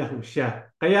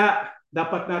Yahushua. Kaya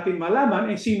dapat natin malaman,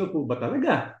 sino po ba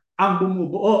talaga ang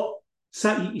bumubuo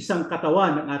sa iisang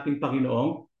katawan ng ating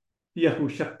Panginoong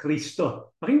Yahushua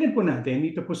Cristo. Pakinggan po natin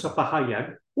dito po sa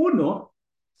pahayag 1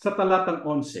 sa talatang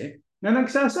 11 na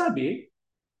nagsasabi,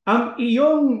 ang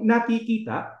iyong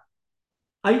nakikita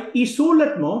ay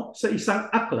isulat mo sa isang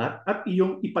aklat at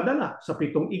iyong ipadala sa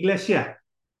 7 iglesia.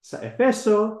 Sa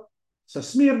Efeso, sa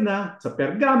Smyrna, sa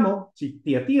Pergamo, sa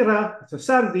Tiatira, sa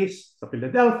Sardis, sa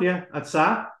Philadelphia, at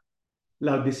sa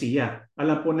Laodicea.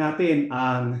 Alam po natin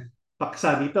ang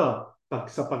paksa dito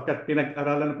sapagkat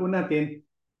pinag-aralan po natin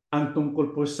ang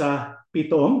tungkol po sa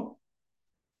 7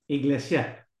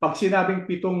 iglesia. Pag sinabing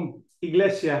 7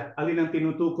 iglesia, alin ang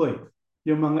tinutukoy?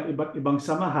 yung mga iba't ibang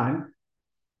samahan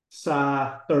sa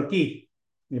Turkey.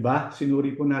 Diba?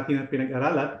 Sinuri po natin at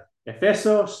pinag-aralan.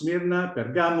 Efeso, Smyrna,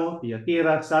 Pergamo,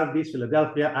 Thyatira, Sardis,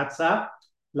 Philadelphia, at sa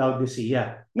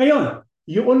Laodicea. Ngayon,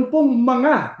 yun pong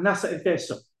mga nasa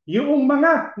Efeso, yung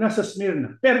mga nasa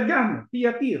Smyrna, Pergamo,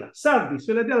 Thyatira, Sardis,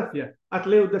 Philadelphia, at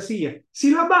Laodicea,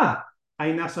 sila ba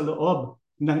ay nasa loob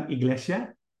ng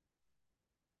iglesia?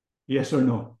 Yes or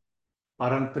no?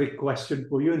 Parang trick question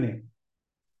po yun eh.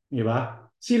 Di ba?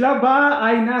 Sila ba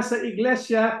ay nasa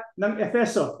iglesia ng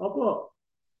Efeso? Opo.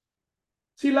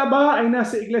 Sila ba ay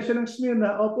nasa iglesia ng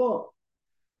Smyrna? Opo.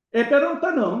 Pero ang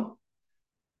tanong,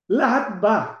 lahat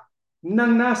ba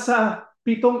ng nasa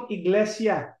 7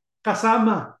 iglesia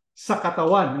kasama sa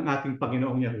katawan ng ating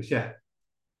Panginoong Yahushua?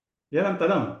 Yan ang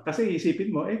tanong. Kasi isipin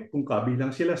mo, kung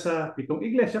kabilang sila sa 7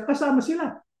 iglesia, kasama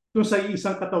sila kung sa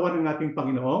iisang katawan ng ating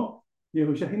Panginoong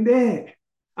Yahushua. Hindi.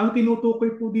 Ang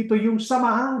tinutukoy po dito yung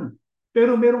samahan.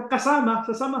 Pero merong kasama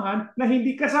sa samahan na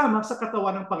hindi kasama sa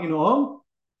katawan ng Panginoong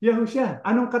Yahushua.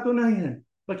 Anong katunayan?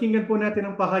 Pakinggan po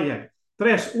natin ang pahayag.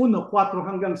 3:1, 4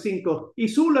 hanggang 5.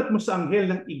 Isulat mo sa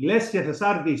anghel ng iglesia sa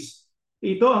Sardis.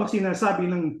 Ito ang sinasabi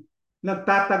ng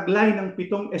nagtataglay ng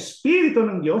 7 espiritu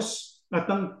ng Diyos at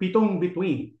ng 7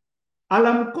 bituin.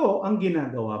 Alam ko ang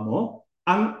ginagawa mo,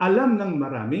 ang alam ng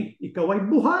marami, ikaw ay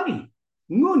buhay.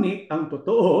 Ngunit ang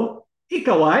totoo,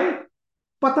 ikaw ay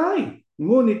patay.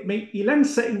 Ngunit may ilan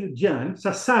sa inyo dyan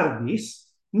sa Sardis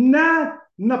na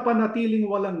napanatiling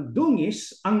walang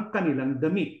dungis ang kanilang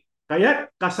damit.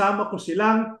 Kaya kasama ko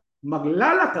silang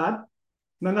maglalakad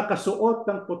na nakasuot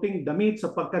ng puting damit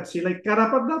sapagkat sila'y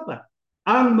karapat-dapat.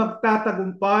 Ang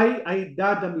magtatagumpay ay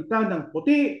dadamitan ng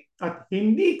puti at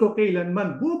hindi ko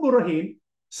kailanman buburahin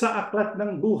sa aklat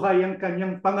ng buhay ang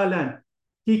kanyang pangalan.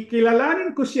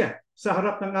 Kikilalanin ko siya sa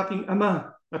harap ng aking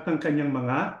ama at ng kanyang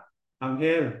mga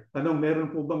anghel. Tanong, meron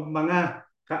po bang mga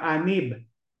kaanib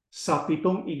sa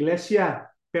 7 iglesia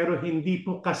pero hindi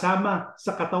po kasama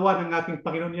sa katawan ng ating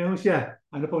Panginoon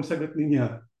Yahushua? Ano pong sagot ninyo?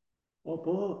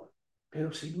 Opo,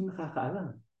 pero sino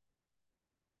nakakaalam?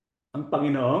 Ang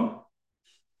Panginoong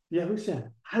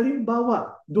Yahushua.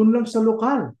 Halimbawa, doon lang sa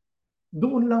lokal,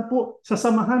 doon lang po sa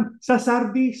samahan, sa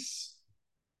Sardis.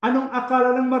 Anong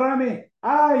akala ng marami?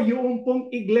 Yung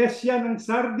pong iglesia ng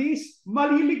Sardis,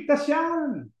 maliligtas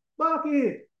yan.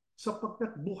 Bakit?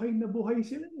 Sapagkat buhay na buhay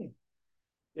sila eh.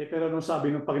 Pero anong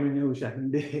sabi ng Panginoon Yahushua?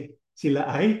 Hindi. Sila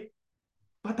ay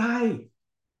patay.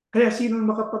 Kaya sino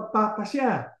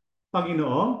makapagpapasya?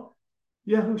 Panginoong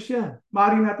Yahushua.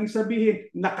 Maaari nating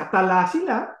sabihin, nakatala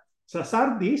sila sa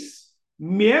Sardis,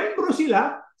 miyembro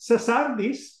sila sa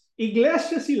Sardis,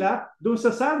 iglesia sila doon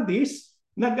sa Sardis,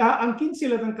 nag-aangkin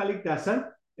sila ng kaligtasan,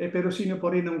 pero sino pa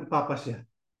rin ang magpapasya?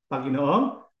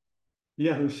 Panginoong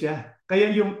Yahushua. Kaya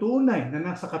yung tunay na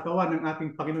nasa katawan ng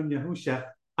ating Panginoon Yahushua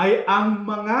ay ang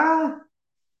mga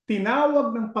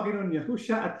tinawag ng Panginoon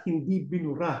Yahushua at hindi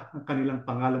binura ang kanilang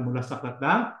pangalan mula sa aklat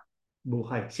ng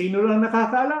buhay. Sino lang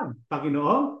nakakaalam?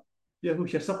 Panginoong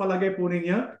Yahushua. Sa palagay po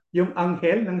ninyo, yung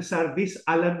anghel ng Sardis,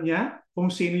 alam niya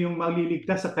kung sino yung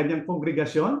maliligtas sa kanyang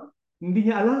kongregasyon? Hindi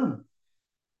niya alam.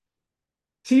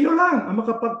 Sino lang ang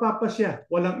makapagpapasya?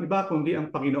 Walang iba kundi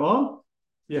ang Panginoong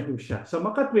Yahushua. Sa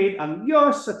makatwid, ang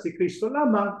Diyos at si Cristo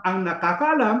lamang ang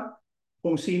nakakaalam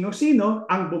kung sino-sino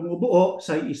ang bumubuo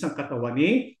sa isang katawan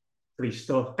ni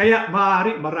Cristo. Kaya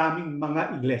maraming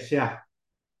mga iglesia.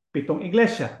 7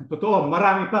 iglesia. Totoo,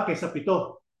 marami pa kaysa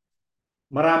 7.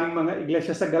 Maraming mga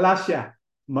iglesia sa Galacia,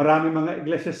 maraming mga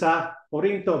iglesia sa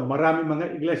Corinto, maraming mga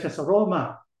iglesia sa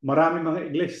Roma, maraming mga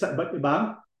iglesia sa iba't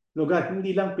ibang lugar.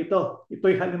 Hindi lang 7.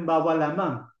 Ito'y halimbawa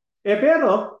lamang.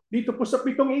 Pero dito po sa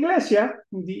 7 iglesia,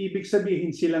 hindi ibig sabihin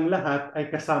silang lahat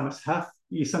ay kasama sa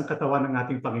isang katawan ng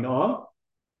ating Panginoong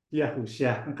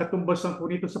Yahushua. Ang katumbasan po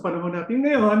nito sa panahon natin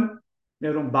ngayon,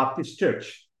 mayroong Baptist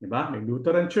Church, di ba? May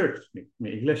Lutheran Church,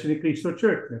 may Iglesia ni Cristo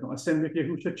Church, mayroong Assembly of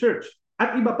Yahushua Church,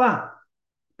 at iba pa.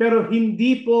 Pero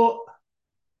hindi po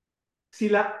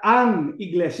sila ang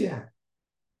iglesia.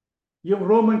 Yung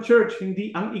Roman Church,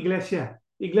 hindi ang iglesia.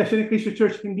 Iglesia ni Cristo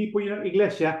Church, hindi po yun ang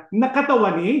iglesia na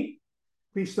katawan ni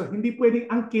Cristo. Hindi pwedeng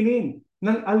angkinin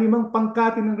ng alimang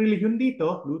pangkati ng relihiyon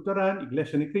dito, Lutheran,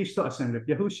 Iglesia ni Cristo, Assembly of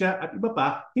Yahushua, at iba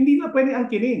pa, hindi na pwedeng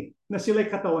angkinin na sila'y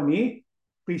katawan ni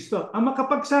Cristo. Ang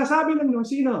makapagsasabi lang nun,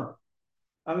 sino?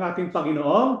 Ang ating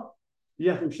Panginoong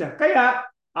Yahushua. Kaya,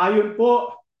 ayon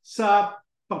po sa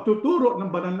pagtuturo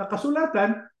ng banal na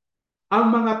kasulatan, ang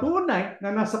mga tunay na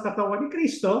nasa katawan ni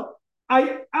Cristo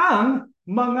ay ang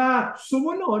mga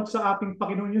sumunod sa ating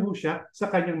Panginoon Yahushua sa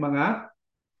kanyang mga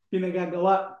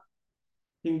pinagagawa.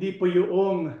 Hindi po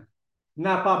yung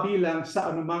napabilang sa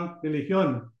anumang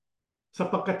relihiyon.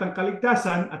 sapagkat ang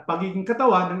kaligtasan at pagiging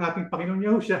katawan ng ating Panginoon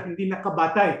Yahushua hindi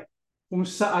nakabatay kung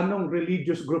sa anong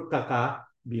religious group ka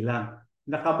bilang.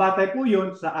 Nakabatay po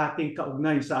yun sa ating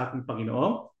kaugnay sa ating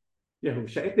Panginoong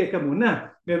Yahushua. Teka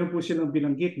muna, meron po silang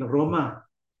binanggit na Roma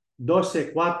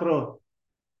 12:4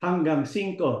 hanggang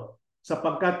 5,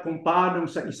 sapagkat kung paanong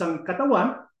sa isang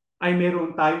katawan ay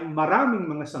meron tayong maraming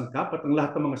mga sangkap at ang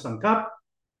lahat ng mga sangkap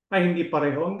ay hindi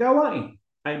pareho ang gawain.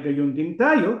 Ay gayon din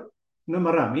tayo na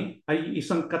marami ay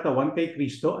isang katawan kay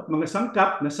Kristo at mga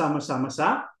sangkap na sama-sama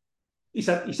sa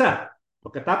isa't isa.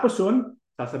 Pagkatapos yun,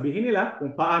 sasabihin nila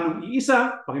kung paanong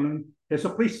iisa, Panginoon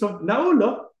Heso Kristo na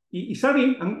ulo, iisa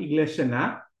rin ang Iglesia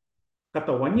na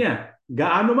katawan niya.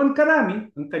 Gaano man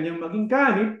karami ang kanyang maging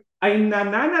kaanib, ay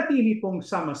nananatili pong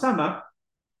sama-sama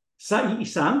sa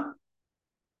iisang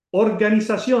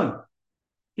organisasyon.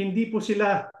 Hindi po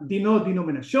sila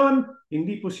denominasyon,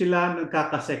 hindi po sila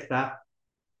nagkakasekta.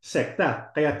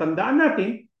 Kaya tandaan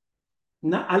natin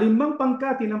na alinmang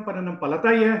pangkati ng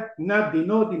pananampalataya na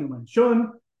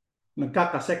denominasyon,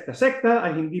 nagkakasekta-sekta,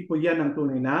 ay hindi po yan ang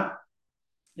tunay na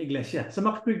iglesia. Sa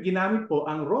makapag ginamit po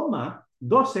ang Roma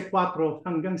 12:4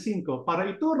 hanggang 5 para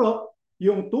ituro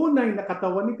yung tunay na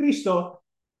katawan ni Kristo,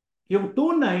 yung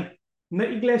tunay na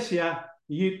iglesia.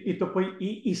 Ito po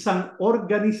iisang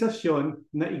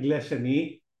organisasyon na iglesia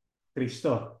ni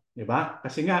Kristo. Diba?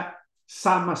 Kasi nga,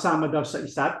 sama-sama daw sa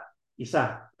isa't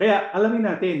isa. Kaya alamin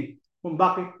natin kung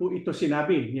bakit po ito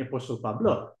sinabi ni Apostol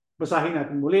Pablo. Basahin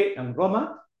natin muli ang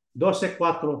Roma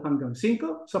 12:4 hanggang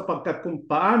 5, sapagkat kung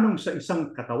paanong sa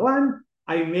isang katawan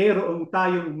ay mayroong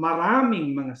tayong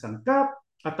maraming mga sangkap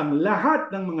at ang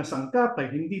lahat ng mga sangkap ay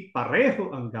hindi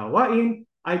pareho ang gawain,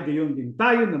 ay gayon din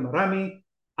tayo na marami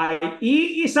ay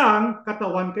iisang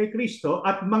katawan kay Kristo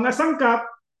at mga sangkap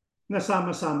na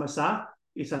sama-sama sa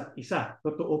isa't isa.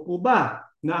 Totoo po ba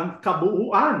na ang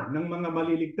kabuuan ng mga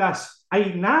maliligtas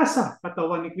ay nasa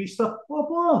katawan ni Kristo?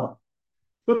 Opo.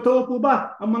 Totoo po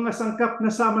ba ang mga sangkap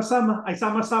na sama-sama ay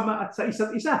sama-sama at sa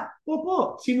isa't isa?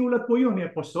 Opo. Sinulat po yun ni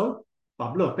Apostol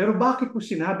Pablo. Pero bakit po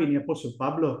sinabi ni Apostol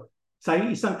Pablo sa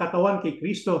isang katawan kay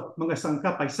Kristo, mga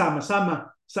sangkap ay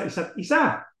sama-sama sa isa't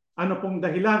isa? Ano pong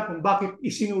dahilan kung bakit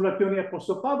isinulat yun ni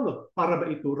Apostol Pablo? Para ba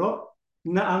ituro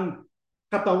na ang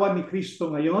katawan ni Kristo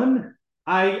ngayon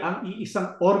ay ang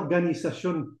iisang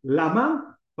organisasyon lamang?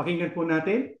 Pakinggan po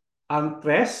natin ang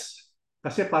 3,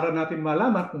 kasi para natin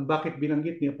malaman kung bakit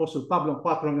binanggit ni Apostol Pablo ang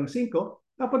 4 hanggang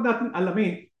 5, dapat natin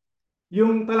alamin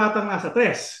yung talatang nasa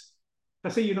 3.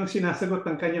 Kasi yun ang sinasagot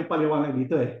ng kanyang paliwanag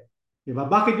dito eh. Diba?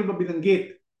 Bakit yung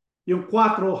binanggit yung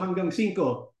 4 hanggang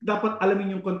 5? Dapat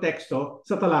alamin yung konteksto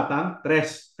sa talatang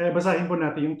 3. Kaya basahin po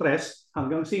natin yung 3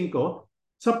 hanggang 5.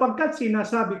 Sapagkat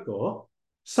sinasabi ko,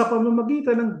 sa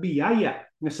pamamagitan ng biyaya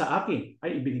na sa akin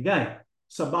ay ibinigay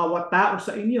sa bawat tao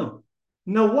sa inyo,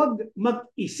 na huwag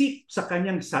mag-isip sa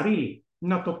kanyang sarili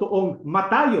na totoong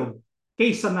matayog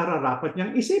kaysa nararapat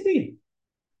niyang isipin,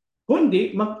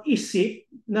 kundi mag-isip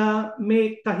na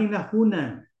may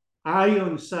kahinahunan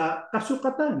ayon sa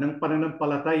kasukatan ng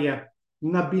pananampalataya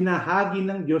na binahagi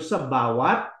ng Diyos sa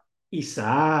bawat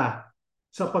isa.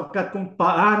 Sapagkat kung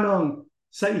paanong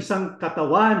sa isang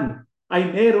katawan ay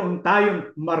meron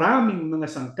tayong maraming mga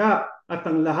sangkap at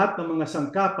ang lahat ng mga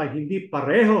sangkap ay hindi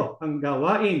pareho ang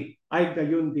gawain, ay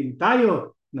gayon din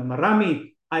tayo na marami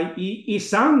ay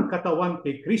iisang katawan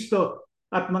kay Kristo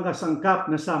at mga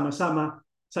sangkap na sama-sama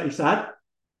sa isa't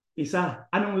isa.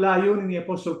 Anong layunin ni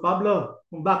Apostol Pablo?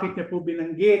 Kung bakit niya po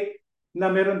binanggit na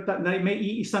may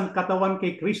iisang katawan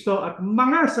kay Kristo at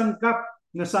mga sangkap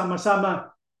na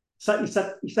sama-sama sa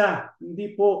isa't isa?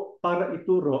 Hindi po para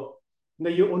ituro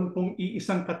na yun pong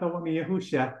iisang katawan ni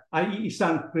Yahushua ay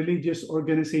iisang religious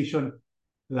organization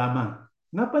lamang.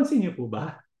 Napansin niyo po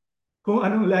ba kung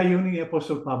anong layunin ni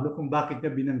Apostol Pablo, kung bakit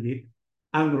niya binanggit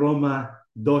ang Roma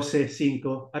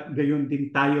 12:5 at gayon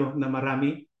din tayo na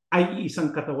marami ay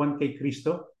iisang katawan kay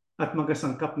Kristo at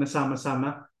magkasangkap na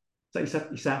sama-sama sa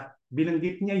isa't isa?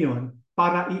 Binanggit niya yon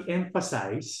para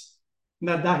i-emphasize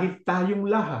na dahil tayong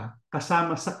lahat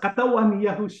kasama sa katawan ni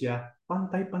Yahushua,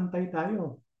 pantay-pantay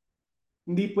tayo.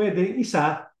 Hindi pwede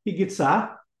isa higit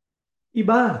sa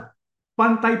iba.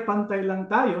 Pantay-pantay lang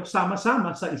tayo,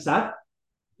 sama-sama sa isa't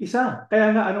isa.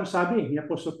 Kaya nga anong sabi ni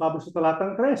Apostol Pablo sa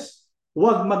talatang 3?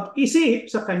 Huwag mag-isip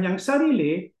sa kanyang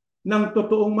sarili ng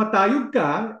totoong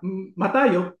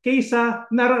matayog kaysa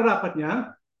nararapat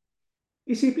niya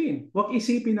isipin. Huwag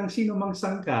isipin ng sino mang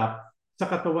sangkap sa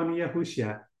katawan ni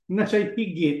Yahushua na siya'y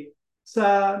higit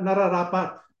sa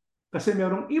nararapat. Kasi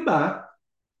merong iba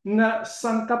na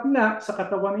sangkap na sa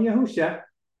katawan ni Yahushua,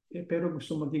 pero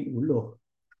gusto maging ulo.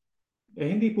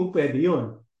 Hindi po pwede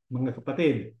yun, mga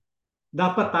kapatid.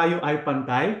 Dapat tayo ay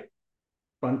pantay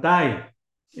Pantay.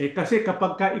 Kasi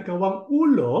kapag ka ikaw ang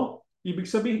ulo, ibig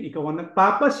sabihin ikaw ang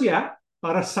nagpapasya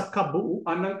para sa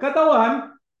kabuuan ng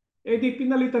katawan, di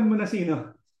pinalitan mo na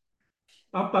sino?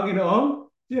 Ang Panginoong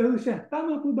Diyos.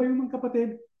 Tama po ba yung mga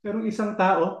kapatid? Merong isang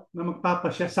tao na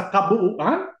magpapasya sa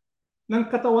kabuuan ng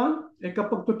katawan,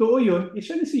 kapag totoo yun,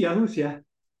 siya ni si Yahushua.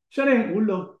 Siya na yung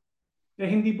ulo.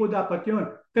 Hindi po dapat yun.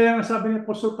 Kaya nga sabi ni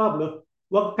Apostol Pablo,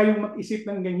 huwag kayong mag-isip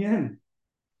ng ganyan.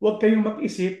 Huwag kayong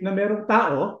mag-isip na merong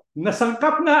tao na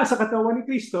sangkap na sa katawan ni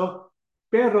Cristo,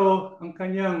 pero ang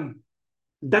kanyang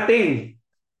dating,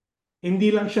 hindi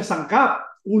lang siya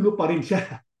sangkap, ulo pa rin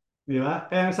siya. Di ba?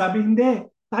 Kaya sabi, hindi.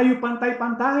 Tayo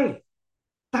pantay-pantay.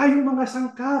 Tayo mga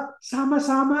sangkap,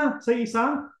 sama-sama sa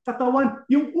isang katawan.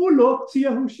 Yung ulo, si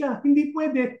Yahushua. Hindi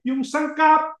pwede. Yung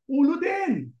sangkap, ulo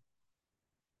din.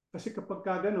 Kasi kapag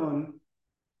ka ganon,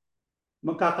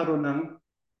 magkakaroon ng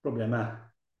problema.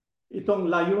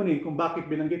 Itong layunin kung bakit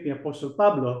binanggit ni Apostol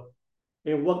Pablo,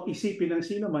 huwag isipin ng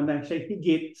sino man na siya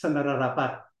higit sa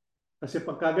nararapat. Kasi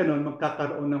pagka ganon,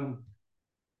 magkakaroon ng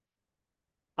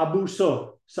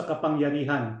abuso sa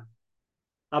kapangyarihan.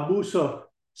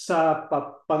 Abuso sa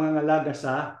pangangalaga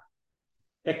sa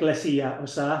Ecclesia o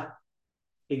sa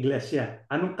Iglesia.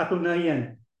 Anong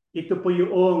katunayan? Ito po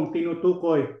yung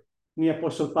tinutukoy ni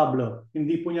Apostol Pablo.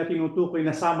 Hindi po niya tinutukoy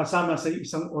na sama-sama sa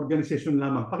isang organisasyon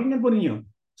lamang. Pakinggan po ninyo.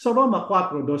 Sa Roma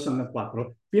 4,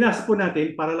 2-4, pinasa po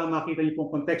natin para lang makita niyo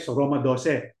pong konteksto. Roma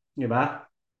 12. Di ba?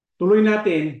 Tuloy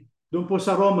natin doon po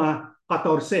sa Roma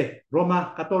 14.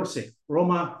 Roma 14.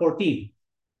 Roma 14.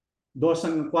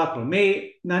 2-4.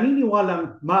 May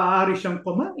naniniwalang maaari siyang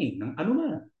kumain ng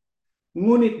anuman.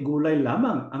 Ngunit gulay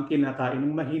lamang ang kinakain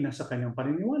ng mahina sa kanyang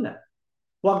paniniwala.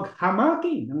 Huwag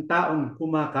hamakin ng taong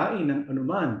kumakain ng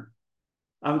anuman.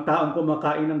 Ang taong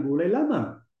kumakain ng gulay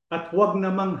lamang. At huwag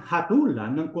namang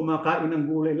hatulan ng kumakain ng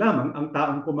gulay lamang ang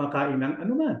taong kumakain ng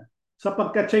anuman.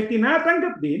 Sapagkat siya'y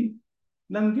tinatanggap din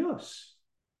ng Diyos.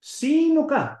 Sino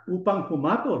ka upang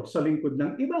humatol sa lingkod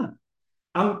ng iba?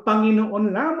 Ang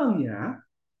Panginoon lamang niya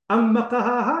ang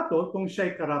makahahatol kung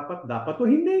siya'y karapat-dapat o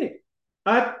hindi.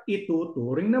 At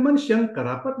ituturing naman siyang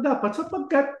karapat-dapat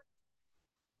sapagkat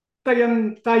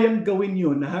kayang gawin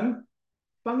yun ng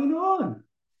Panginoon.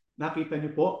 Nakita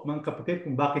niyo po, mga kapatid,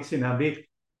 kung bakit sinabi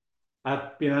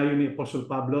at pinayo ni Apostol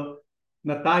Pablo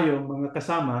na tayo, mga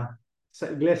kasama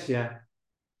sa Iglesia,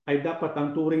 ay dapat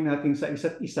ang turing natin sa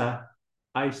isa't isa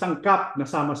ay sangkap na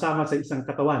sama-sama sa isang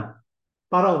katawan.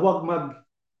 Para huwag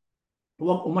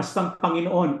umastang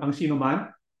Panginoon ang sinuman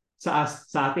sa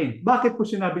atin. Bakit po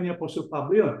sinabi ni Apostol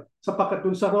Pablo yun? Sapagkat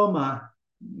dun sa Roma,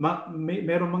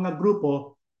 merong mga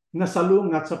grupo na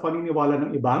salungat sa paniniwala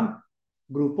ng ibang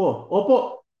grupo.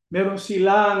 Opo, meron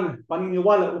silang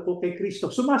paniniwala upo kay Cristo.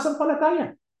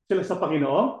 Sumasampalataya sila sa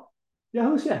Panginoong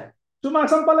Yahushua.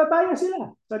 Sumasampalataya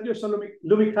sila sa Diyos na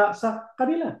lumikha sa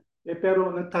kanila. Pero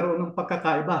nagkaroon ng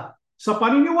pagkakaiba sa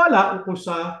paniniwala upo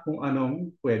sa kung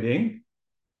anong pwedeng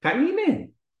kainin.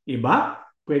 Iba,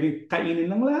 pwedeng kainin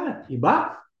ng lahat.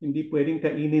 Iba, hindi pwedeng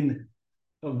kainin.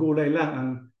 Gulay lang ang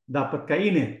dapat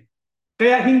kainin.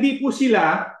 Kaya hindi po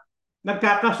sila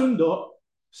nagkakasundo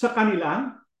sa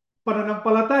kanilang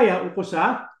pananampalataya o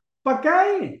sa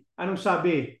pagkain. Anong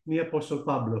sabi ni Apostol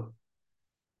Pablo?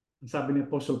 Sabi ni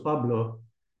Apostol Pablo,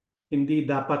 hindi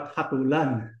dapat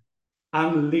hatulan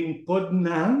ang lingkod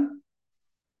ng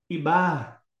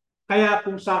iba. Kaya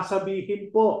kung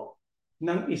sasabihin po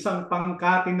ng isang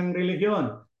pangkati ng relihiyon,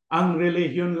 ang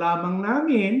relihiyon lamang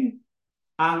namin,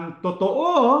 ang totoo,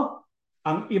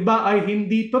 ang iba ay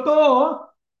hindi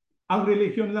totoo, ang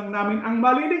relihiyon lang namin ang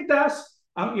maliligtas,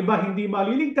 ang iba hindi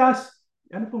maliligtas,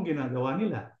 ano pong ginagawa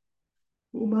nila?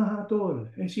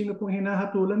 Umahatol. Sino pong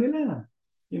hinahatulan nila?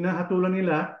 Hinahatulan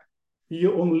nila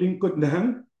yung lingkod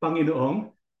ng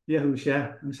Panginoong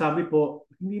Yahushua. Ang sabi po,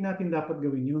 hindi natin dapat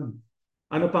gawin yun.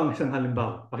 Ano pang isang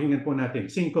halimbawa? Pakinggan po natin,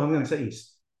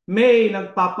 5-6. May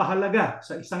nagpapahalaga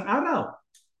sa isang araw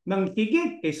ng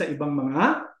higit kaysa ibang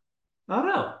mga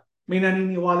araw. May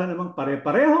naniniwala namang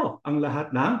pare-pareho ang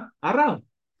lahat ng araw.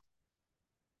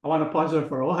 I want to pause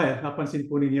for a while. Napansin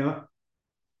po ninyo,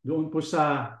 doon po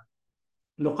sa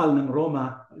lokal ng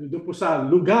Roma, doon po sa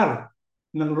lugar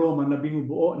ng Roma na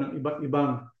binubuo ng iba't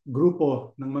ibang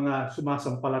grupo ng mga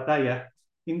sumasampalataya,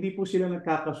 hindi po sila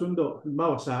nagkakasundo.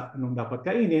 Halimbawa sa anong dapat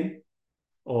kainin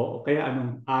o kaya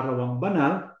anong araw ang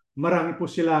banal, marami po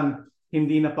silang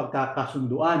hindi na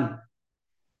pagkakasunduan.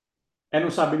 Ano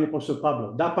sabi ni Apostol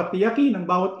Pablo? Dapat tiyakin ng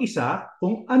bawat isa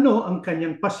kung ano ang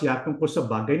kanyang pasya tungkol sa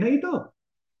bagay na ito.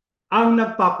 Ang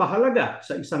nagpapahalaga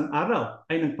sa isang araw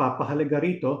ay nagpapahalaga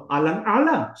rito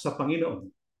alang-alang sa Panginoon.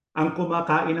 Ang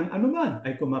kumakain ng anuman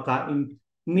ay kumakain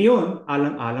Niyon,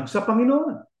 alang-alang sa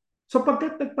Panginoon.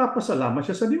 Sapagkat nagpapasalamat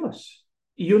siya sa Diyos.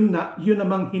 Yun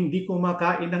namang hindi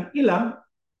kumakain ng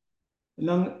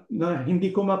hindi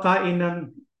kumakain ng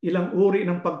ilang uri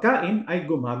ng pagkain ay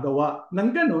gumagawa ng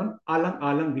ganon,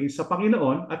 alang-alang din sa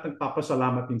Panginoon at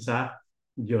nagpapasalamat din sa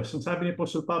Diyos. Ang sabi ni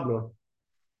Apostol Pablo,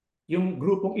 yung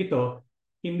grupong ito,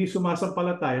 hindi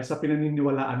sumasampalataya sa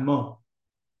pinaniniwalaan mo.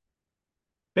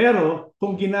 Pero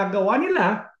kung ginagawa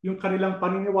nila yung kanilang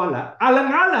paniniwala,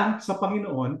 alang-alang sa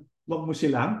Panginoon, wag mo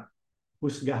silang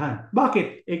husgahan.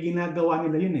 Bakit? Ginagawa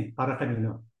nila yun para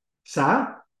kanino?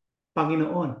 Sa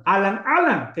Panginoon.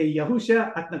 Alang-alang kay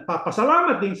Yahushua at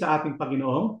nagpapasalamat din sa ating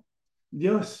Panginoong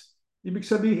Diyos. Ibig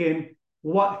sabihin,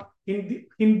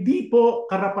 hindi po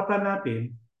karapatan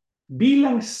natin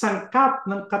bilang sangkap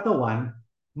ng katawan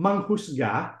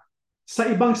manghusga sa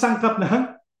ibang sangkap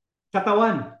ng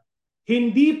katawan.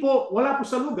 Hindi po, wala po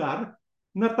sa lugar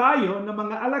na tayo na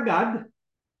mga alagad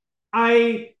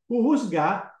ay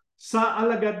huhusga sa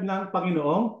alagad ng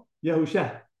Panginoong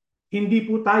Yahushua. Hindi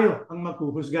po tayo ang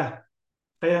maghuhusga.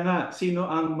 Kaya nga, sino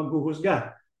ang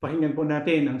maghuhusga? Pakinggan po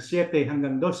natin ang 7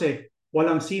 hanggang 12.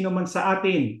 Walang sino man sa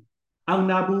atin ang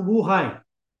nabubuhay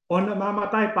o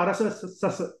namamatay para sa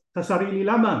sarili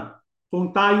lamang.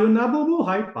 Kung tayo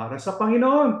nabubuhay, para sa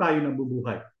Panginoon tayo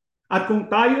nabubuhay. At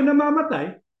kung tayo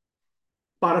namamatay,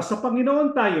 para sa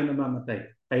Panginoon tayo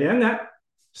namamatay. Kaya nga,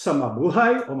 sa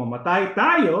mabuhay o mamatay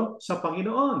tayo sa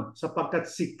Panginoon, sapagkat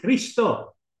si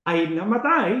Cristo ay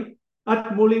namatay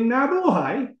at muling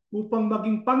nabuhay upang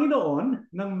maging Panginoon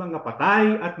ng mga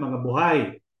patay at mga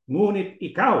buhay. Ngunit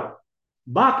ikaw,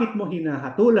 bakit mo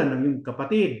hinahatulan ng iyong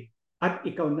kapatid? At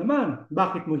ikaw naman,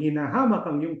 bakit mo hinahamak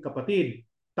ang iyong kapatid?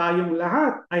 Tayong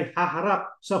lahat ay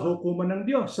haharap sa hukuman ng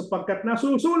Diyos sapagkat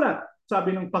nasusulat,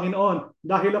 sabi ng Panginoon,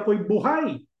 dahil ako'y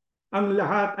buhay, ang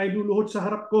lahat ay luluhod sa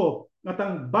harap ko at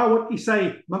ang bawat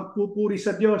isa'y magpupuri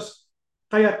sa Diyos.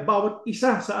 Kaya't bawat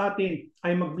isa sa atin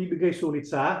ay magbibigay sulit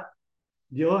sa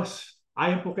Diyos.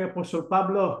 Ayon po kay Apostol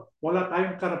Pablo, wala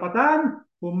tayong karapatan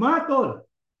humatol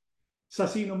sa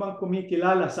sino mang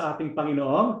kumikilala sa ating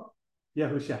Panginoong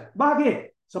Yahushua.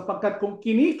 Bakit? Sapagkat kung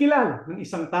kinikilala ng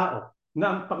isang tao na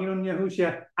ang Panginoon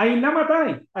Yahushua ay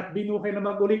namatay at binuhay na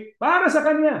maguli para sa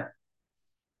Kanya,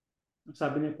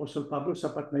 sabi ni Apostol Pablo,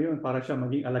 sapat na yun para siya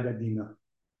maging alagadino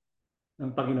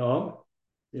ng Panginoong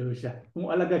Yahushua. Kung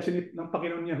alagad siya ng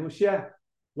Panginoon Yahushua,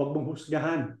 huwag mong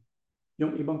husgahan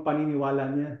yung ibang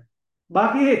paniniwala niya.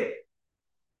 Bakit?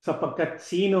 Sapagkat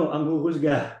sino ang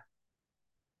huhusga?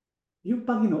 Yung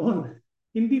Panginoon,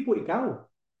 hindi po ikaw.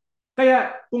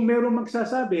 Kaya kung mayroong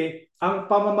magsasabi, ang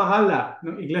pamamahala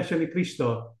ng Iglesia ni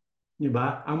Cristo, di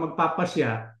ba, ang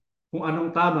magpapasya kung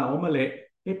anong tama o mali,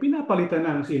 pinapalitan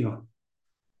na ng sino?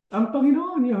 Ang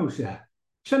Panginoon Yahushua.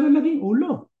 Siya na naging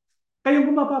ulo. Kaya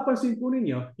kung mapapansin po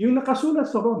ninyo, yung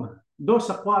nakasulat sa Roma,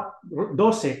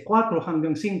 12:4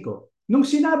 hanggang 5, nung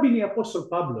sinabi ni Apostol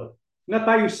Pablo na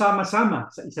tayo sama-sama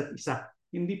sa isa't isa,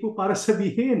 hindi po para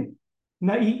sabihin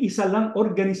na iisa lang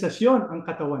organisasyon ang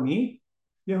katawan ni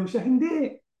Yahushua.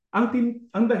 Hindi.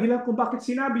 Ang dahilan kung bakit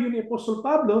sinabi yun ni Apostol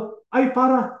Pablo ay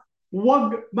para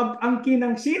huwag mag-angkin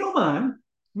ng sino man,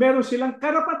 meron silang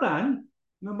karapatan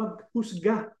na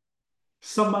maghusga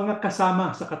sa mga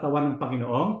kasama sa katawan ng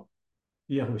Panginoong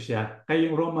Yahushua. Kaya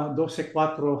yung Roma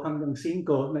 12:4 hanggang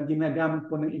 5 na ginagamit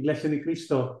po ng Iglesia ni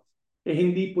Cristo,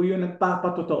 hindi po yun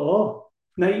nagpapatotoo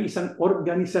na isang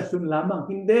organisasyon lamang.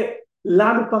 Hindi.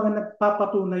 Lalo pa nga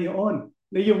nagpapatunay yun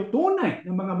na yung tunay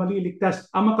ng mga maliligtas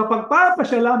ang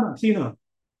makapagpapasya lamang. Sino?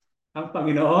 Ang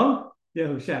Panginoong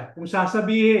Yahushua. Kung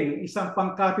sasabihin ng isang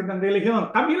pangkatid ng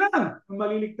relihiyon, kami lang ang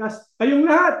maliligtas, kayong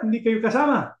lahat, hindi kayo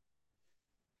kasama.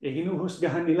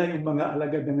 Hinuhusgahan nila yung mga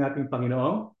alagad ng ating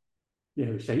Panginoong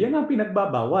Yahushua. Yan ang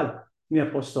pinagbabawal ni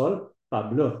Apostol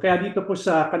Pablo. Kaya dito po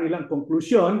sa kanilang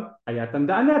konklusyon, kaya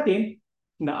tandaan natin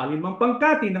na alinmang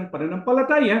pangkati ng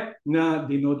pananampalataya na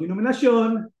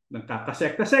dinodenominasyon,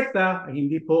 nagkakasekta-sekta, ay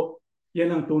hindi po yan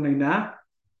ang tunay na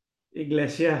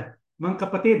iglesia. Mga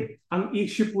kapatid, ang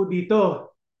issue po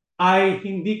dito ay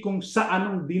hindi kung sa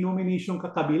anong denomination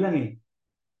kakabilang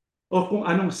o kung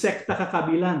anong sekta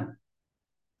kakabilang.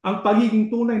 Ang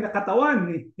pagiging tunay na katawan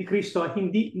ni Cristo ay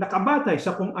hindi nakabatay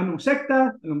sa kung anong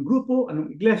sekta, anong grupo,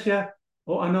 anong iglesia,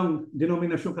 o anong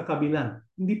denominasyon kakabilang.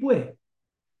 Hindi po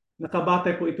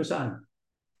Nakabatay po ito saan?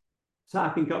 Sa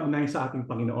ating kaugnayan sa ating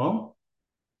Panginoong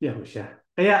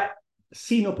Yahushua. Kaya,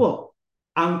 sino po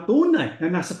ang tunay na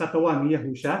nasa katawan ni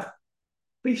Yahushua?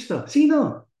 Cristo.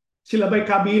 Sino? Sila ba'y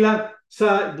kabilang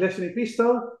sa Iglesia ni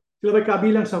Cristo? Sila ba'y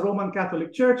kabilang sa Roman Catholic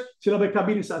Church? Sila ba'y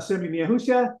kabilang sa Assembly ni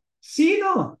Yahushua?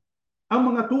 Sino ang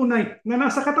mga tunay na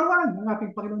nasa katawan ng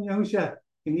ating Panginoong Yahushua?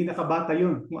 Hindi nakabata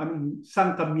yun kung anong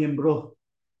sang kamiyembro.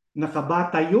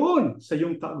 Nakabata yun sa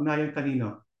iyong kaugnayan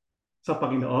kanino? Sa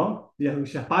Panginoong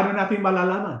Yahushua. Paano natin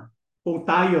malalaman kung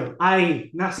tayo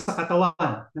ay nasa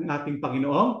katawan ng ating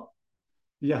Panginoong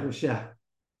Yahushua?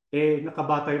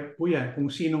 Nakabatay po yan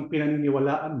kung sinong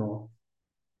pinaniniwalaan mo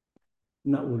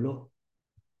na ulo.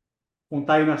 Kung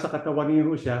tayo nasa katawan ni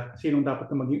Yahushua, sinong dapat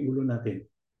na maging ulo natin?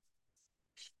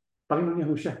 Panginoong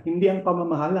Yahushua, hindi ang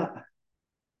pamamahala.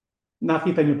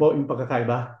 Nakita niyo po yung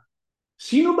pagkakaiba?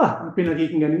 Sino ba ang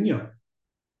pinakikinggan ninyo?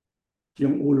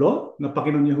 Yung ulo na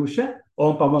Panginoong Yahushua o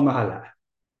ang pamamahala?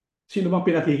 Sino bang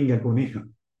pinakikinggan po ninyo?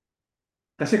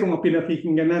 Kasi kung ang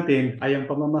pinakikinggan natin ay ang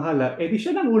pamamahala, di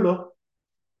siya ng ulo.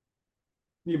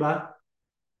 Di ba?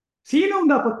 Sino ang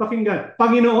dapat pakinggan?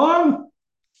 Panginoong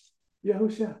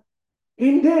Yahushua.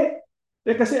 Hindi.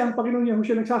 Kasi ang Panginoong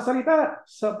Yahushua nagsasalita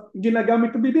sa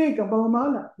ginagamit ng bibig, ang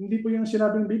pamamahala. Hindi po yung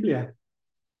sinabi ng Biblia.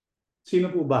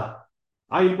 Sino po ba?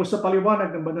 Ayon po sa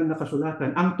paliwanag ng banal na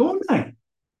kasulatan, ang tunay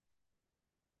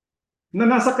na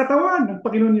nasa katawan ng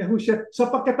Panginoon Yahushua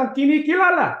sapagkat ang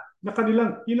kinikilala na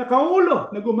kanilang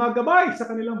pinakaulo na gumagabay sa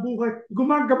kanilang buhay,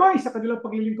 gumagabay sa kanilang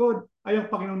paglilingkod ay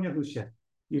ang Panginoon Yahushua.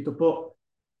 Ito po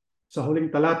sa huling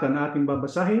talata na ating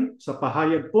babasahin sa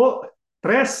pahayag po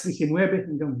 3:19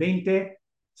 hanggang 20,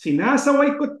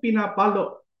 sinasaway ko't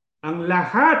pinapalo ang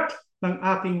lahat ng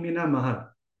aking minamahal.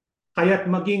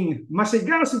 Kaya't maging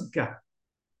masigasig ka,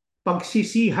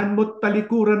 pagsisihan mo't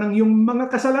talikuran ng iyong mga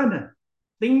kasalanan.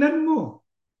 Tingnan mo,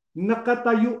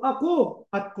 nakatayo ako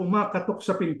at kumakatok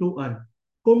sa pintuan.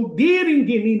 Kung di rin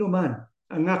ginino man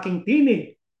ang aking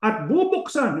tinig at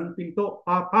bubuksan ng pinto,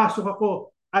 papasok ako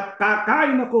at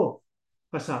kakain ako.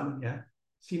 Kasama niya,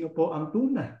 sino po ang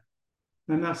tunay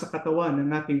na nasa katawan ng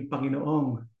ating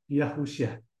Panginoong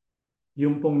Yahushua?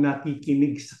 Yung pong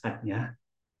nakikinig sa Kanya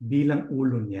bilang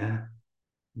ulo niya,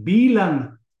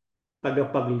 bilang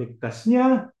tagapagligtas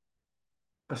niya,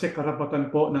 kasi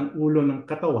karapatan po ng ulo ng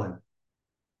katawan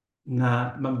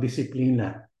na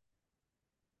magdisiplina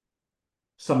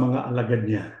sa mga alagad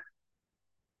niya.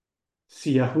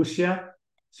 Si Yahushua,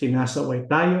 sinasaway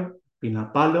tayo,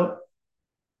 pinapalo,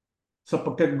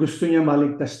 sapagkat gusto niya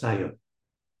maligtas tayo.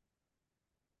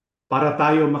 Para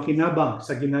tayo makinabang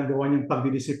sa ginagawa niyang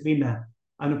pagdidisiplina,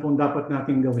 ano pong dapat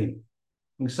natin gawin?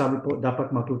 Ang sabi po,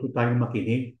 dapat matuto tayong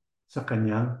makinig sa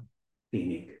kanyang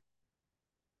tinig.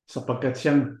 Sapagkat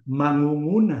siyang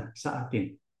mangunguna sa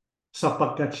atin.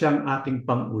 Sapagkat siyang ating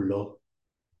pangulo.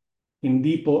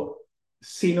 Hindi po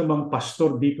sino mang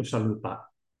pastor dito sa lupa.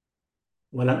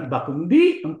 Walang iba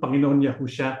kundi ang Panginoon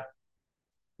Yahushua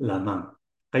lamang.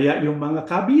 Kaya yung mga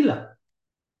kabila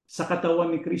sa katawan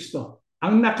ni Cristo,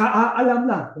 ang nakaalam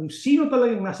lang kung sino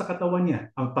talagang nasa katawan niya,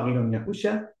 ang Panginoon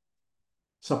Yahushua,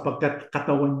 sapagkat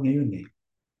katawan niya yun .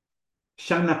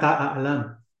 Siyang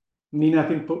nakaalam.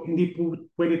 Hindi po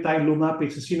pwede tayong lumapit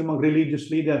sa sino mang religious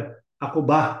leader. Ako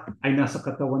ba ay nasa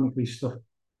katawan ni Cristo?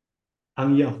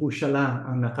 Ang Yahushua lang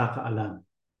ang nakakaalam.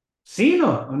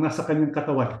 Sino ang nasa kanyang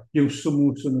katawan? Yung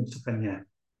sumusunod sa kanya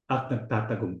at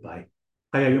nagtatagumpay.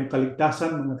 Kaya yung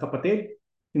kaligtasan, mga kapatid,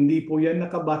 hindi po yan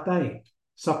nakabatay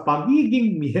sa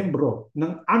pagiging miyembro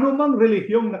ng anumang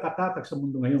relihiyong nakatatag sa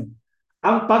mundo ngayon.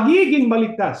 Ang pagiging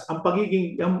maligtas, ang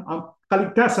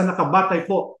kaligtasan nakabatay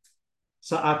po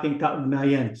sa ating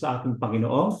kaugnayan sa ating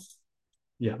Panginoong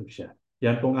Yahushua.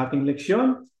 Yan pong ating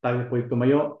leksyon. Tayo po'y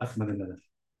tumayo at mananalangin.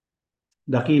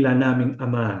 Dakila naming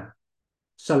Ama,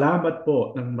 salamat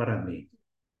po ng marami.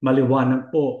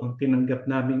 Maliwanag po ang tinanggap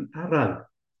naming aral.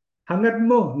 Hangad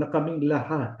mo na kaming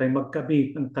lahat ay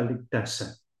magkamit ng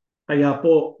kaligtasan. Kaya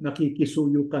po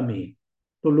nakikisuyo kami.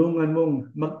 Tulungan mong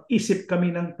mag-isip kami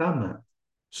ng tama.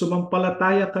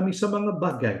 Sumampalataya kami sa mga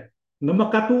bagay na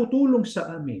makatutulong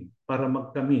sa amin para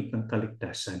magkamit ng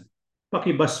kaligtasan.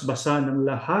 Pakibasbasa ng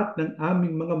lahat ng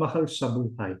aming mga mahal sa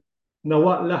buhay.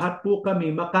 Nawa lahat po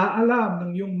kami makaalam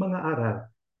ng iyong mga aral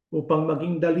upang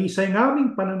maging dalisay ng aming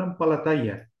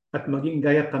pananampalataya at maging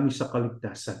gaya kami sa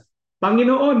kaligtasan.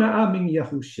 Panginoon na aming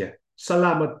Yahushua,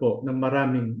 salamat po ng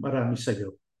marami sa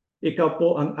iyo. Ikaw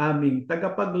po ang aming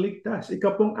tagapagligtas.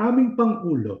 Ikaw po ang aming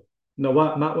pangulo.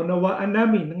 Nawa maunawaan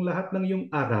namin ng lahat ng iyong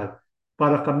aral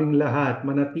para kaming lahat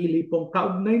manatili pong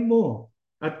kaugnay mo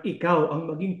at ikaw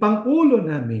ang maging pangulo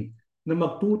namin na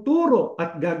magtuturo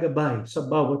at gagabay sa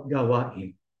bawat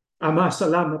gawain. Ama,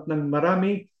 salamat ng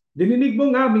marami. Dininig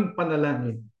mo ang aming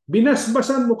panalangin.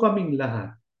 Binasbasan mo kaming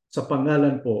lahat sa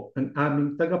pangalan po ng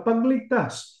aming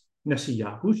tagapagligtas na si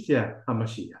Yahushua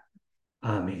HaMashiach.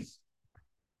 Amen.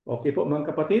 Okay po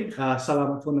mga kapatid,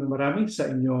 salamat po ng marami sa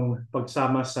inyong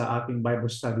pagsama sa ating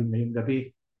Bible study ngayong gabi.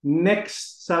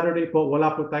 Next Saturday po,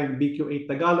 wala po tayong BQA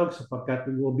Tagalog sapagkat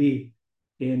we will be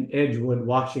in Edgewood,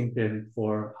 Washington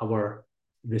for our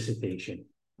visitation.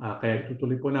 Kaya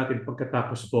itutuloy po natin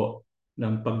pagkatapos po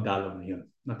ng pagdalaw na yun.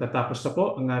 Natatapos na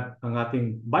po ang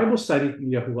ating Bible study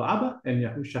ni Yahuwah Abba and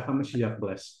Yahushua HaMashiach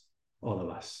bless all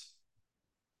of us.